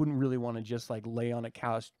 I wouldn't really want to just like lay on a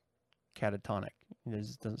couch catatonic.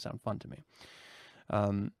 It doesn't sound fun to me.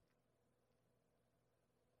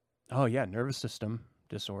 Oh yeah, nervous system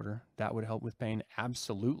disorder. That would help with pain,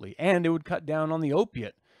 absolutely. And it would cut down on the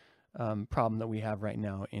opiate problem that we have right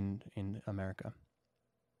now in America.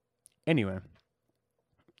 Anyway,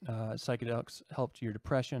 psychedelics helped your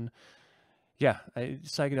depression. Yeah,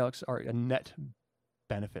 psychedelics are a net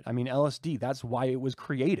benefit. I mean, LSD, that's why it was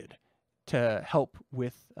created, to help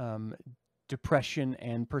with depression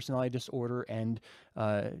and personality disorder and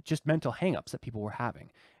just mental hangups that people were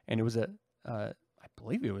having. And it was I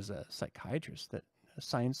believe it was a psychiatrist,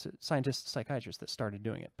 scientist psychiatrist that started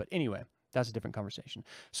doing it. But anyway, that's a different conversation.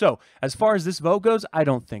 So as far as this vote goes, I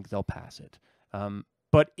don't think they'll pass it.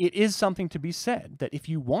 But it is something to be said that if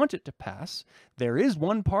you want it to pass, there is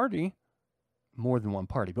one party, more than one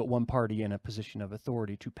party, but one party in a position of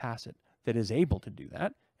authority to pass it that is able to do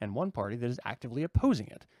that, and one party that is actively opposing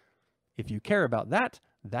it. If you care about that,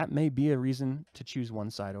 that may be a reason to choose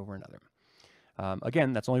one side over another.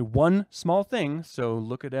 Again, that's only one small thing, so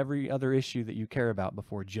look at every other issue that you care about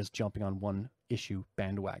before just jumping on one issue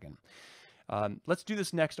bandwagon. Let's do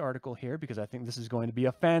this next article here, because I think this is going to be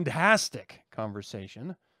a fantastic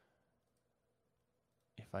conversation.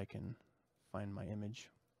 If I can find my image.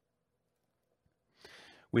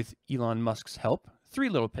 With Elon Musk's help, 3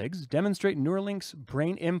 little pigs demonstrate Neuralink's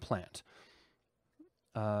brain implant.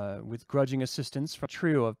 With grudging assistance from a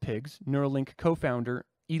trio of pigs, Neuralink co-founder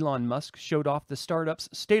Elon Musk showed off the startup's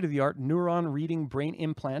state-of-the-art neuron-reading brain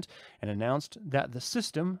implant and announced that the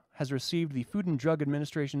system has received the Food and Drug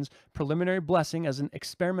Administration's preliminary blessing as an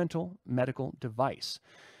experimental medical device.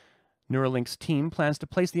 Neuralink's team plans to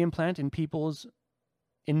place the implant in people's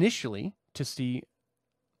initially to see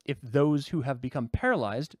if those who have become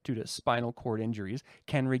paralyzed due to spinal cord injuries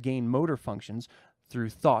can regain motor functions through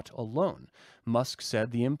thought alone. Musk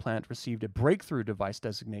said the implant received a breakthrough device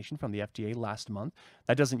designation from the FDA last month.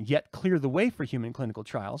 That doesn't yet clear the way for human clinical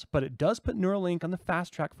trials, but it does put Neuralink on the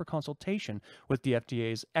fast track for consultation with the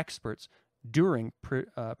FDA's experts during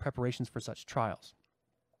preparations for such trials.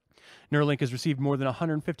 Neuralink has received more than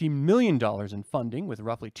 $150 million in funding, with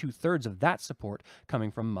roughly 2/3 of that support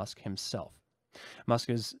coming from Musk himself. Musk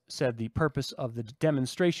has said the purpose of the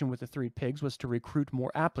demonstration with the 3 pigs was to recruit more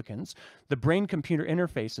applicants. The brain-computer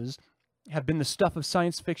interfaces have been the stuff of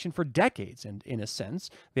science fiction for decades, and in a sense,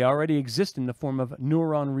 they already exist in the form of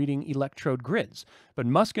neuron-reading electrode grids. But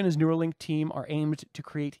Musk and his Neuralink team are aimed to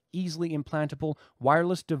create easily implantable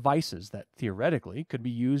wireless devices that, theoretically, could be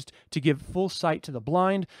used to give full sight to the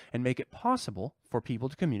blind and make it possible for people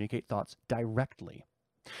to communicate thoughts directly.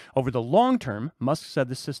 Over the long term, Musk said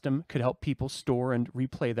the system could help people store and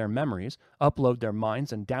replay their memories, upload their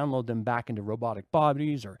minds, and download them back into robotic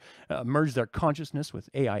bodies, or merge their consciousness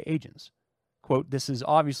with AI agents. Quote, "This is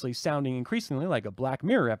obviously sounding increasingly like a Black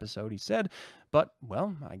Mirror episode," he said, but,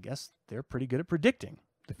 well, I guess they're pretty good at predicting.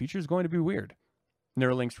 The future is going to be weird.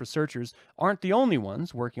 Neuralink's researchers aren't the only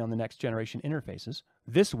ones working on the next generation interfaces.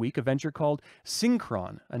 This week, a venture called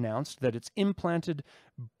Synchron announced that its implanted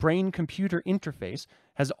brain-computer interface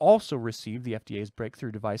has also received the FDA's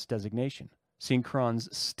breakthrough device designation. Synchron's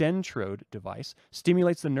Stentrode device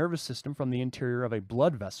stimulates the nervous system from the interior of a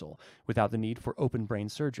blood vessel without the need for open brain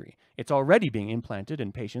surgery. It's already being implanted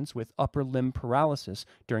in patients with upper limb paralysis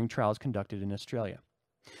during trials conducted in Australia.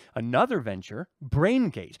 Another venture,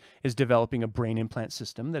 BrainGate, is developing a brain implant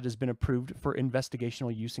system that has been approved for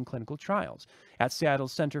investigational use in clinical trials. At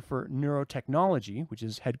Seattle's Center for Neurotechnology, which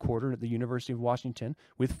is headquartered at the University of Washington,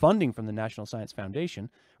 with funding from the National Science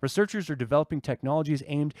Foundation, researchers are developing technologies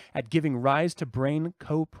aimed at giving rise to brain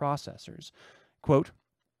coprocessors. Quote,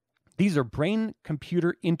 "These are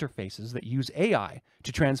brain-computer interfaces that use AI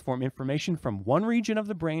to transform information from one region of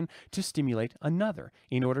the brain to stimulate another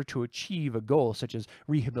in order to achieve a goal such as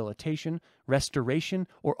rehabilitation, restoration,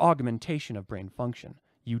 or augmentation of brain function,"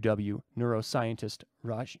 UW neuroscientist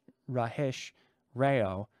Rajesh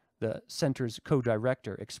Rao, the center's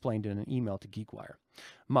co-director, explained in an email to GeekWire.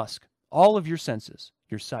 Musk, all of your senses,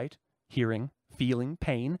 your sight, hearing, feeling,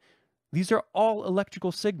 pain, these are all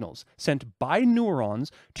electrical signals sent by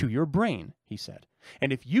neurons to your brain, he said.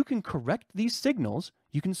 And if you can correct these signals,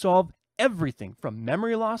 you can solve everything from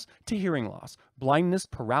memory loss to hearing loss, blindness,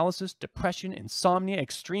 paralysis, depression, insomnia,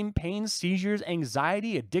 extreme pain, seizures,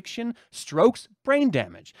 anxiety, addiction, strokes, brain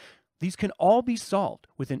damage. These can all be solved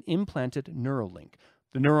with an implanted Neuralink.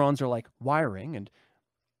 The neurons are like wiring, and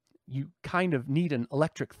you kind of need an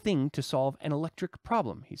electric thing to solve an electric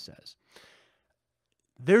problem, he says.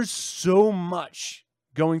 There's so much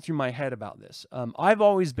going through my head about this. I've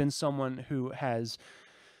always been someone who has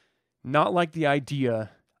not liked the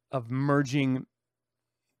idea of merging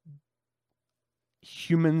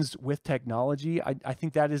humans with technology. I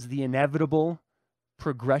think that is the inevitable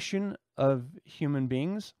progression of human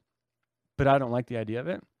beings, but I don't like the idea of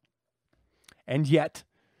it. And yet,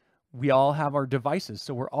 we all have our devices,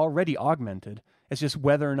 so we're already augmented. It's just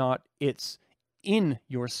whether or not it's in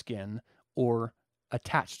your skin or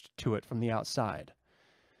attached to it from the outside.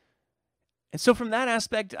 And so from that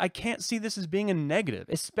aspect, I can't see this as being a negative,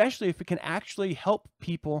 especially if it can actually help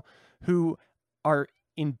people who are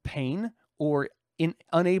in pain or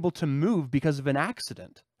unable to move because of an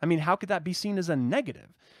accident. I mean, how could that be seen as a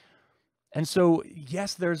negative? And so,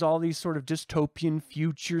 yes, there's all these sort of dystopian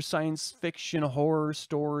future science fiction horror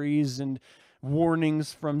stories and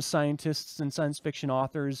warnings from scientists and science fiction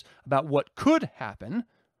authors about what could happen.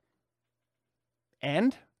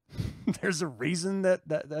 And there's a reason that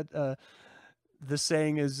the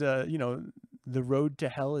saying is, the road to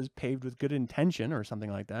hell is paved with good intention or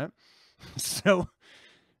something like that. So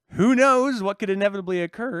who knows what could inevitably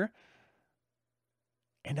occur?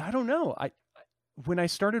 And I don't know. When I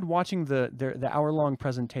started watching the hour-long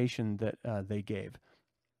presentation that they gave,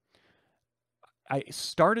 I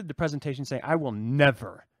started the presentation saying, I will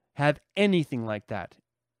never have anything like that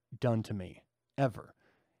done to me, ever.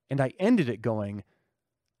 And I ended it going,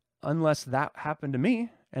 unless that happened to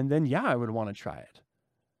me, and then, yeah, I would want to try it.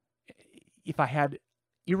 If I had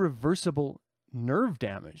irreversible nerve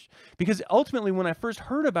damage. Because ultimately, when I first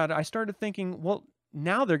heard about it, I started thinking, well,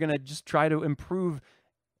 now they're going to just try to improve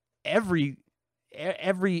every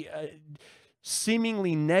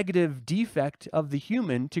seemingly negative defect of the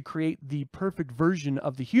human to create the perfect version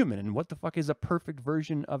of the human. And what the fuck is a perfect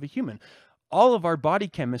version of a human? All of our body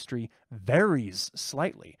chemistry varies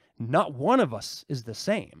slightly. Not one of us is the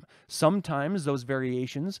same. Sometimes those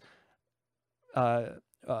variations are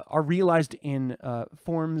realized in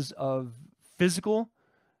forms of physical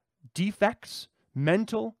defects,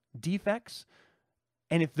 mental defects.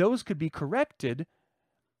 And if those could be corrected,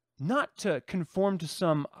 not to conform to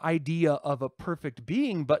some idea of a perfect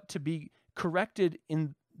being, but to be corrected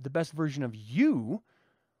in the best version of you,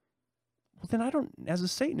 well, then I don't, as a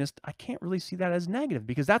Satanist, I can't really see that as negative,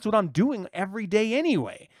 because that's what I'm doing every day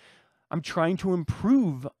anyway. I'm trying to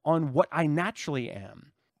improve on what I naturally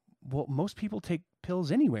am. Well, most people take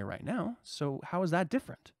pills anyway right now, so how is that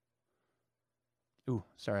different? Ooh,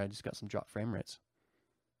 sorry, I just got some drop frame rates.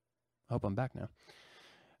 I hope I'm back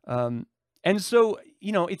now. And so,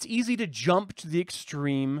 it's easy to jump to the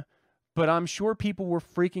extreme, but I'm sure people were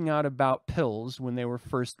freaking out about pills when they were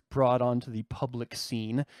first brought onto the public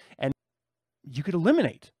scene, and you could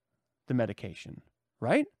eliminate the medication,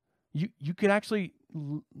 right? You could actually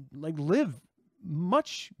live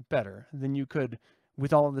much better than you could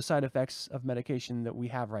with all of the side effects of medication that we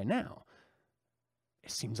have right now. It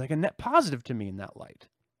seems like a net positive to me in that light.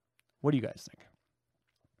 What do you guys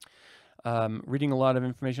think? Reading a lot of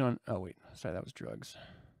information on... Oh, wait. Sorry, that was drugs.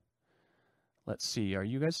 Let's see. Are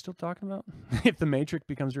you guys still talking about? If the Matrix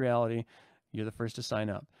becomes reality, you're the first to sign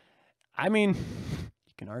up. I mean,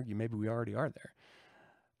 you can argue maybe we already are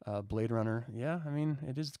there. Blade Runner. Yeah, I mean,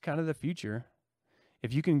 it is kind of the future.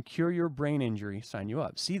 If you can cure your brain injury, sign you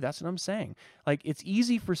up. See, that's what I'm saying. Like, it's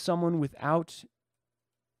easy for someone without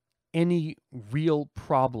any real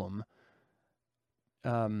problem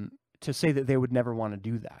to say that they would never want to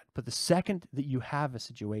do that. But the second that you have a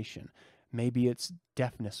situation, maybe it's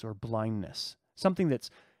deafness or blindness, something that's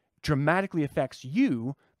dramatically affects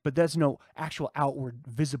you, but there's no actual outward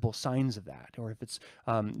visible signs of that. Or if it's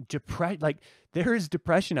depression, like there is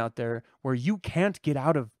depression out there where you can't get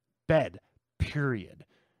out of bed, period.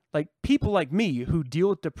 Like people like me who deal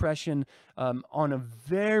with depression on a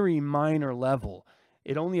very minor level.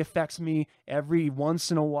 It only affects me every once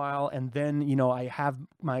in a while, and then, I have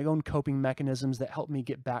my own coping mechanisms that help me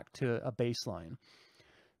get back to a baseline.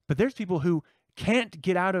 But there's people who can't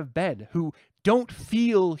get out of bed, who don't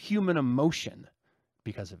feel human emotion,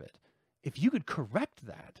 because of it. If you could correct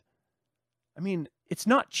that, I mean, it's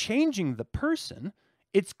not changing the person,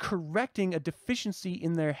 it's correcting a deficiency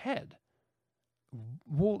in their head.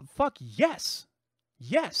 Well, fuck yes.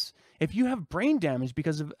 Yes. If you have brain damage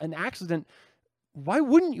because of an accident, why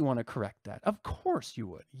wouldn't you want to correct that? Of course you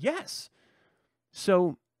would. Yes.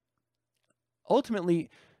 So ultimately,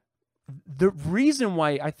 the reason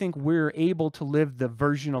why I think we're able to live the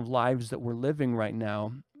version of lives that we're living right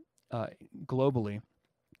now globally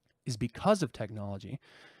is because of technology.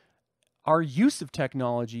 Our use of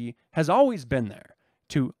technology has always been there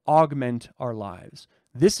to augment our lives.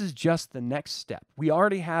 This is just the next step. We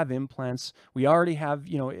already have implants. We already have,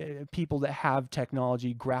 people that have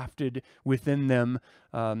technology grafted within them.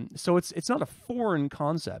 So it's not a foreign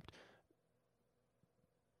concept.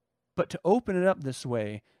 But to open it up this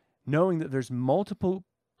way, knowing that there's multiple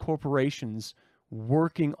corporations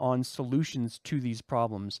working on solutions to these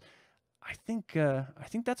problems, I think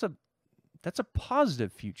that's a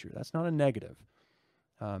positive future. That's not a negative.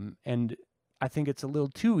 And I think it's a little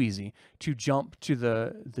too easy to jump to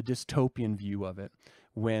the dystopian view of it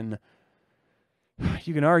when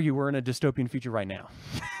you can argue we're in a dystopian future right now.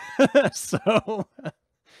 So,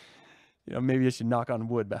 maybe I should knock on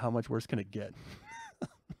wood, but how much worse can it get?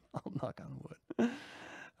 I'll knock on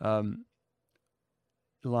wood.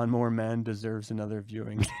 Lawnmower Man deserves another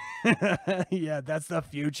viewing. Yeah, that's the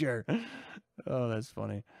future. Oh, that's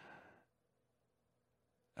funny.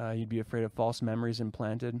 You'd be afraid of false memories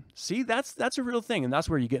implanted. See, that's a real thing, and that's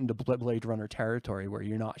where you get into Blade Runner territory, where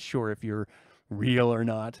you're not sure if you're real or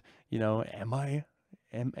not. Am I?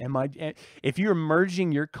 If you're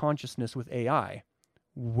merging your consciousness with AI,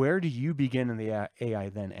 where do you begin and the AI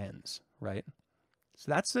then ends, right?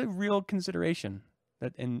 So that's a real consideration.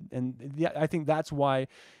 I think that's why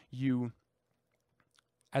you,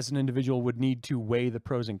 as an individual, would need to weigh the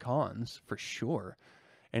pros and cons for sure.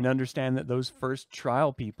 And understand that those first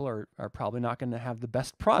trial people are probably not going to have the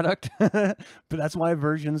best product, but that's why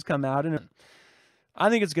versions come out. And I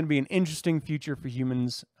think it's going to be an interesting future for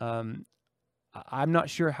humans. I'm not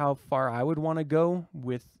sure how far I would want to go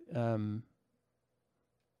with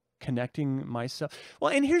connecting myself.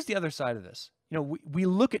 Well, and here's the other side of this. We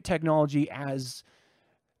look at technology as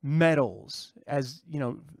metals, as,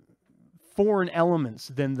 foreign elements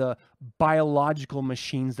than the biological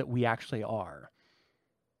machines that we actually are.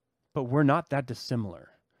 But we're not that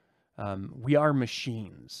dissimilar. We are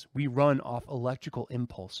machines. We run off electrical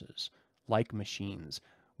impulses like machines.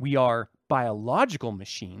 We are biological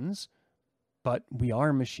machines, but we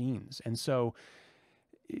are machines. And so,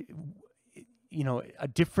 a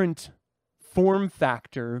different form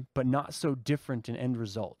factor, but not so different an end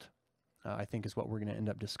result, I think is what we're going to end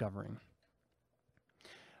up discovering.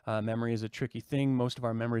 Memory is a tricky thing. Most of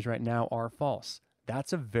our memories right now are false.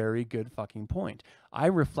 That's a very good fucking point. I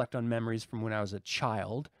reflect on memories from when I was a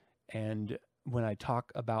child, and when I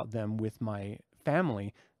talk about them with my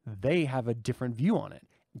family, they have a different view on it.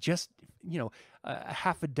 Just, a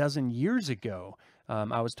half a dozen years ago,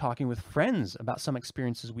 I was talking with friends about some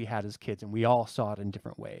experiences we had as kids, and we all saw it in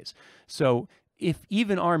different ways. So if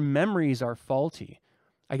even our memories are faulty,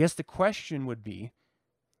 I guess the question would be,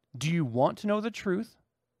 do you want to know the truth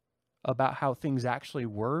about how things actually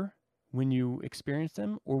were when you experienced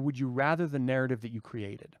them, or would you rather the narrative that you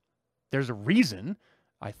created? There's a reason,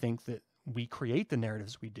 I think, that we create the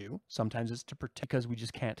narratives we do. Sometimes it's to protect because we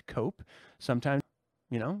just can't cope. Sometimes,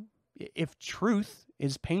 if truth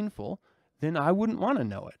is painful, then I wouldn't want to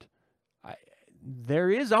know it. There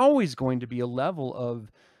is always going to be a level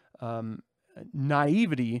of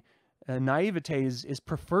naivety. Naivete is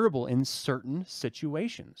preferable in certain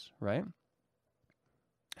situations, right?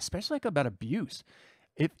 Especially like about abuse.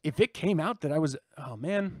 If it came out that I was, oh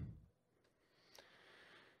man,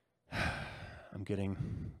 I'm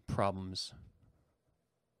getting problems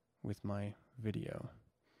with my video,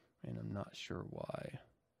 and I'm not sure why.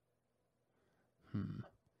 All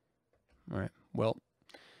right. Well,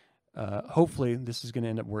 hopefully this is going to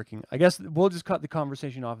end up working. I guess we'll just cut the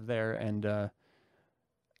conversation off there, and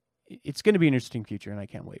it's going to be an interesting future, and I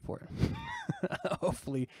can't wait for it.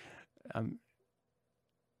 Hopefully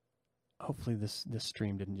this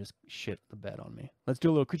stream didn't just shit the bed on me. Let's do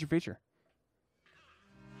a little creature feature.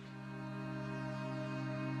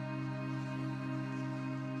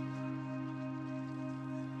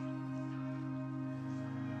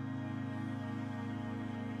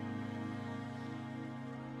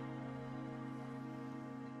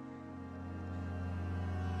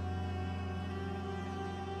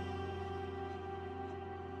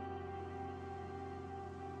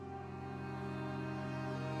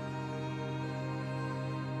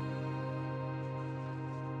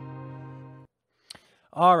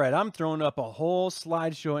 All right, I'm throwing up a whole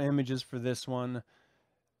slideshow images for this one.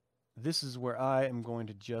 This is where I am going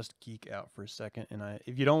to just geek out for a second. And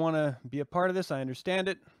if you don't want to be a part of this, I understand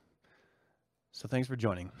it. So thanks for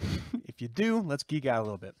joining. If you do, let's geek out a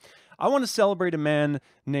little bit. I want to celebrate a man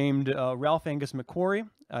named Ralph Angus McQuarrie.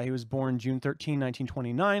 He was born June 13,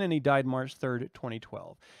 1929, and he died March 3rd,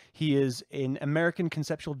 2012. He is an American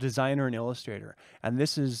conceptual designer and illustrator. And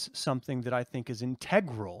this is something that I think is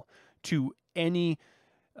integral to any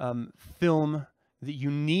film, that you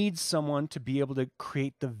need someone to be able to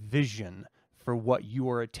create the vision for what you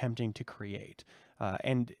are attempting to create.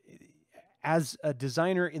 And as a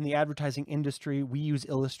designer in the advertising industry, we use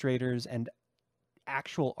illustrators and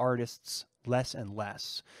actual artists less and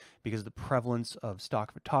less because of the prevalence of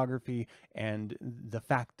stock photography and the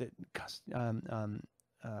fact that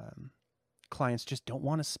clients just don't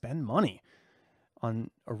want to spend money on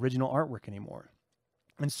original artwork anymore.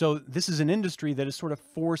 And so this is an industry that is sort of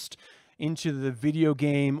forced into the video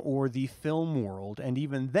game or the film world. And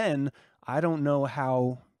even then, I don't know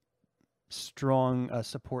how strong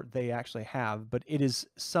support they actually have, but it is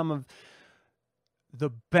some of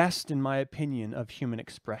the best, in my opinion, of human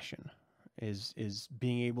expression is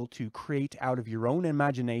being able to create out of your own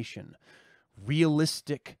imagination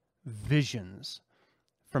realistic visions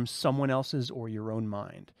from someone else's or your own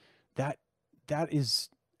mind. That is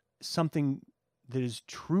something that is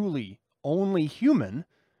truly only human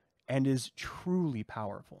and is truly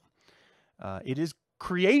powerful. It is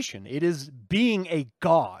creation. It is being a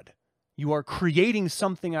god. You are creating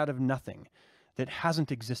something out of nothing that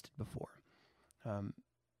hasn't existed before.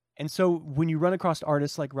 And so when you run across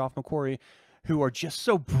artists like Ralph McQuarrie who are just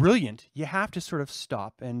so brilliant, you have to sort of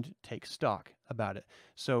stop and take stock about it.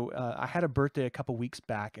 So I had a birthday a couple weeks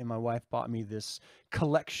back, and my wife bought me this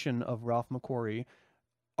collection of Ralph McQuarrie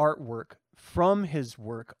artwork from his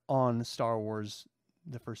work on Star Wars,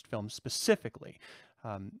 the first film specifically.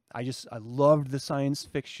 I loved the science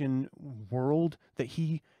fiction world that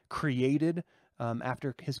he created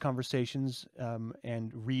after his conversations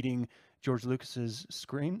and reading George Lucas's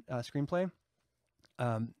screenplay.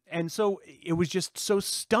 And so it was just so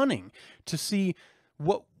stunning to see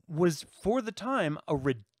what was, for the time, a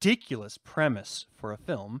ridiculous premise for a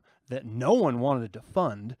film that no one wanted to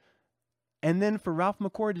fund. And then for Ralph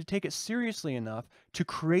McQuarrie to take it seriously enough to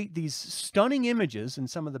create these stunning images, and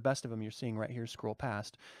some of the best of them you're seeing right here, scroll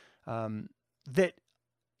past, that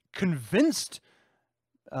convinced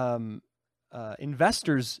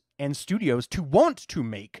investors and studios to want to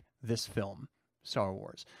make this film, Star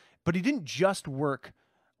Wars. But he didn't just work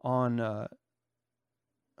on... oh,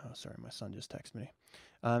 sorry, my son just texted me.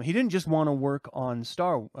 He didn't just want to work on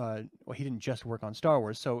he didn't just work on Star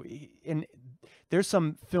Wars. So there's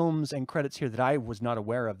some films and credits here that I was not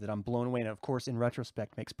aware of that I'm blown away. And of course, in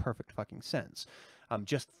retrospect, makes perfect fucking sense,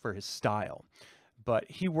 just for his style. But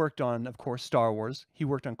he worked on, of course, Star Wars. He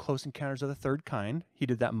worked on Close Encounters of the Third Kind. He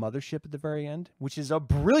did that Mothership at the very end, which is a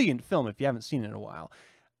brilliant film if you haven't seen it in a while.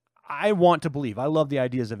 I want to believe. I love the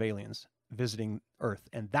ideas of aliens visiting Earth,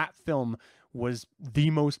 and that film was the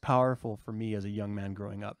most powerful for me as a young man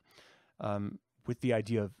growing up, with the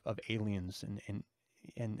idea of aliens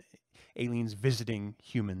and aliens visiting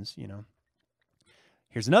humans, you know.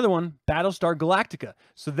 Here's another one, Battlestar Galactica.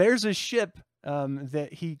 So there's a ship that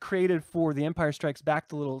he created for The Empire Strikes Back,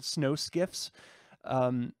 the little snow skiffs.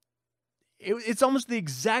 It's almost the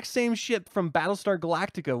exact same ship from Battlestar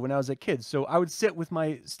Galactica when I was a kid. So I would sit with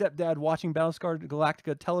my stepdad watching Battlestar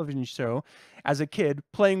Galactica television show as a kid,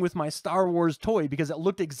 playing with my Star Wars toy because it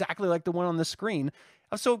looked exactly like the one on the screen.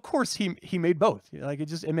 So of course he made both. Like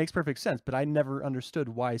it makes perfect sense. But I never understood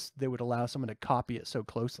why they would allow someone to copy it so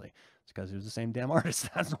closely. It's because he was the same damn artist.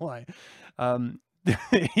 That's why.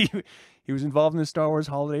 He was involved in the Star Wars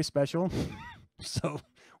Holiday Special. So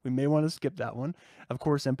we may want to skip that one. Of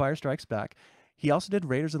course, Empire Strikes Back. He also did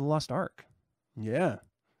Raiders of the Lost Ark. Yeah.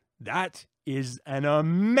 That is an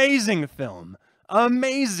amazing film.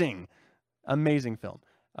 Amazing. Amazing film.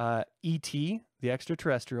 E.T., the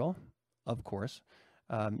Extraterrestrial, of course.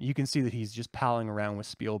 You can see that he's just palling around with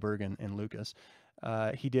Spielberg and Lucas.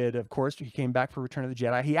 He did, of course, he came back for Return of the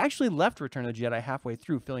Jedi. He actually left Return of the Jedi halfway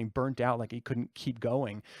through, feeling burnt out, like he couldn't keep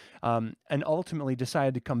going, and ultimately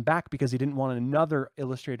decided to come back because he didn't want another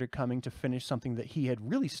illustrator coming to finish something that he had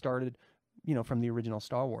really started, you know, from the original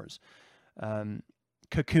Star Wars.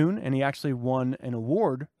 Cocoon, and he actually won an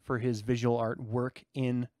award for his visual art work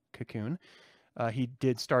in Cocoon. He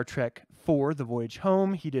did Star Trek IV, The Voyage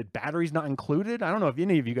Home. He did Batteries Not Included. I don't know if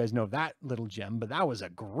any of you guys know that little gem, but that was a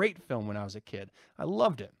great film when I was a kid. I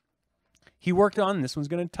loved it. He worked on, this one's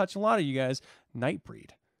going to touch a lot of you guys,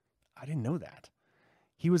 Nightbreed. I didn't know that.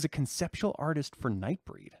 he was a conceptual artist for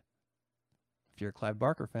Nightbreed. If you're a Clive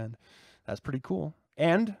Barker fan, that's pretty cool.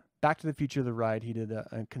 And Back to the Future, the ride, he did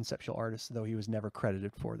a conceptual artist, though he was never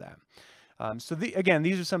credited for that. Again,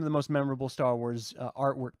 these are some of the most memorable Star Wars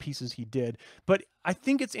artwork pieces he did. But I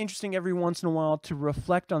think it's interesting every once in a while to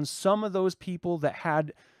reflect on some of those people that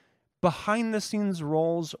had behind-the-scenes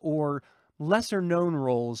roles or lesser-known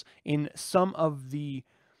roles in some of the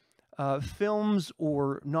films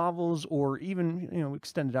or novels, or even, you know,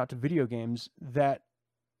 extended out to video games, that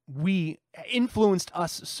we influenced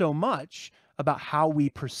us so much about how we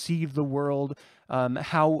perceive the world,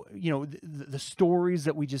 how, you know, the stories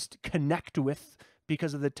that we just connect with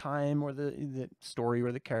because of the time or the story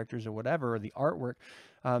or the characters or whatever, or the artwork.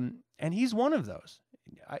 And he's one of those.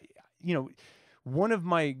 You know, one of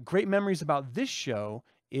my great memories about this show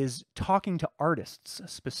is talking to artists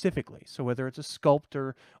specifically. So whether it's a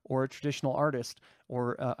sculptor or a traditional artist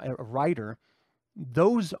or a writer,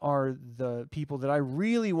 those are the people that I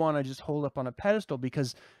really want to just hold up on a pedestal,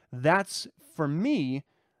 because that's, for me,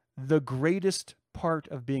 the greatest part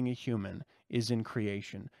of being a human is in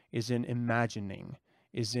creation, is in imagining,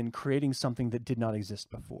 is in creating something that did not exist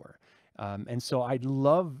before. And so I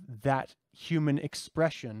love that human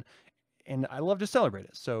expression, and I love to celebrate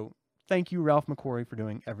it. So thank you, Ralph McQuarrie, for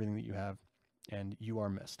doing everything that you have, and you are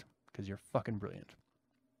missed because you're fucking brilliant.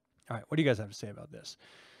 All right, what do you guys have to say about this?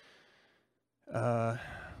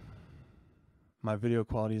 My video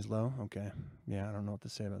quality is low. Okay. Yeah, I don't know what to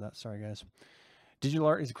say about that. Sorry, guys. Digital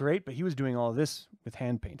art is great, but he was doing all of this with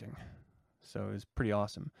hand painting. So it was pretty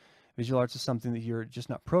awesome. Visual arts is something that you're just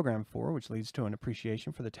not programmed for, which leads to an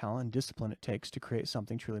appreciation for the talent and discipline it takes to create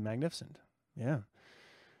something truly magnificent. Yeah.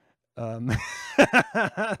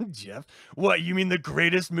 Jeff, what, you mean the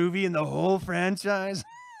greatest movie in the whole franchise?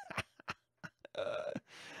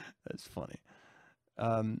 That's funny.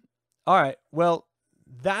 All right. Well,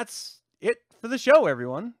 that's it for the show,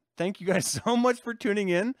 everyone. Thank you guys so much for tuning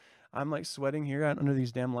in. I'm like sweating here out under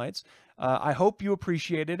these damn lights. I hope you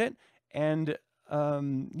appreciated it. And,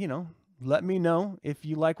 you know, let me know if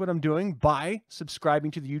you like what I'm doing by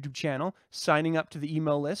subscribing to the YouTube channel, signing up to the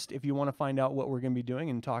email list if you want to find out what we're going to be doing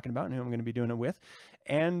and talking about and who I'm going to be doing it with.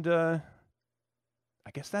 And I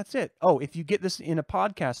guess that's it. Oh, if you get this in a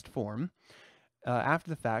podcast form after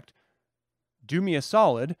the fact, do me a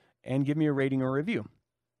solid and give me a rating or review.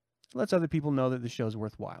 It lets other people know that the show's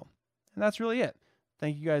worthwhile. And that's really it.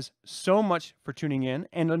 Thank you guys so much for tuning in.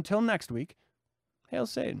 And until next week, hail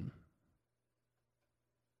Satan.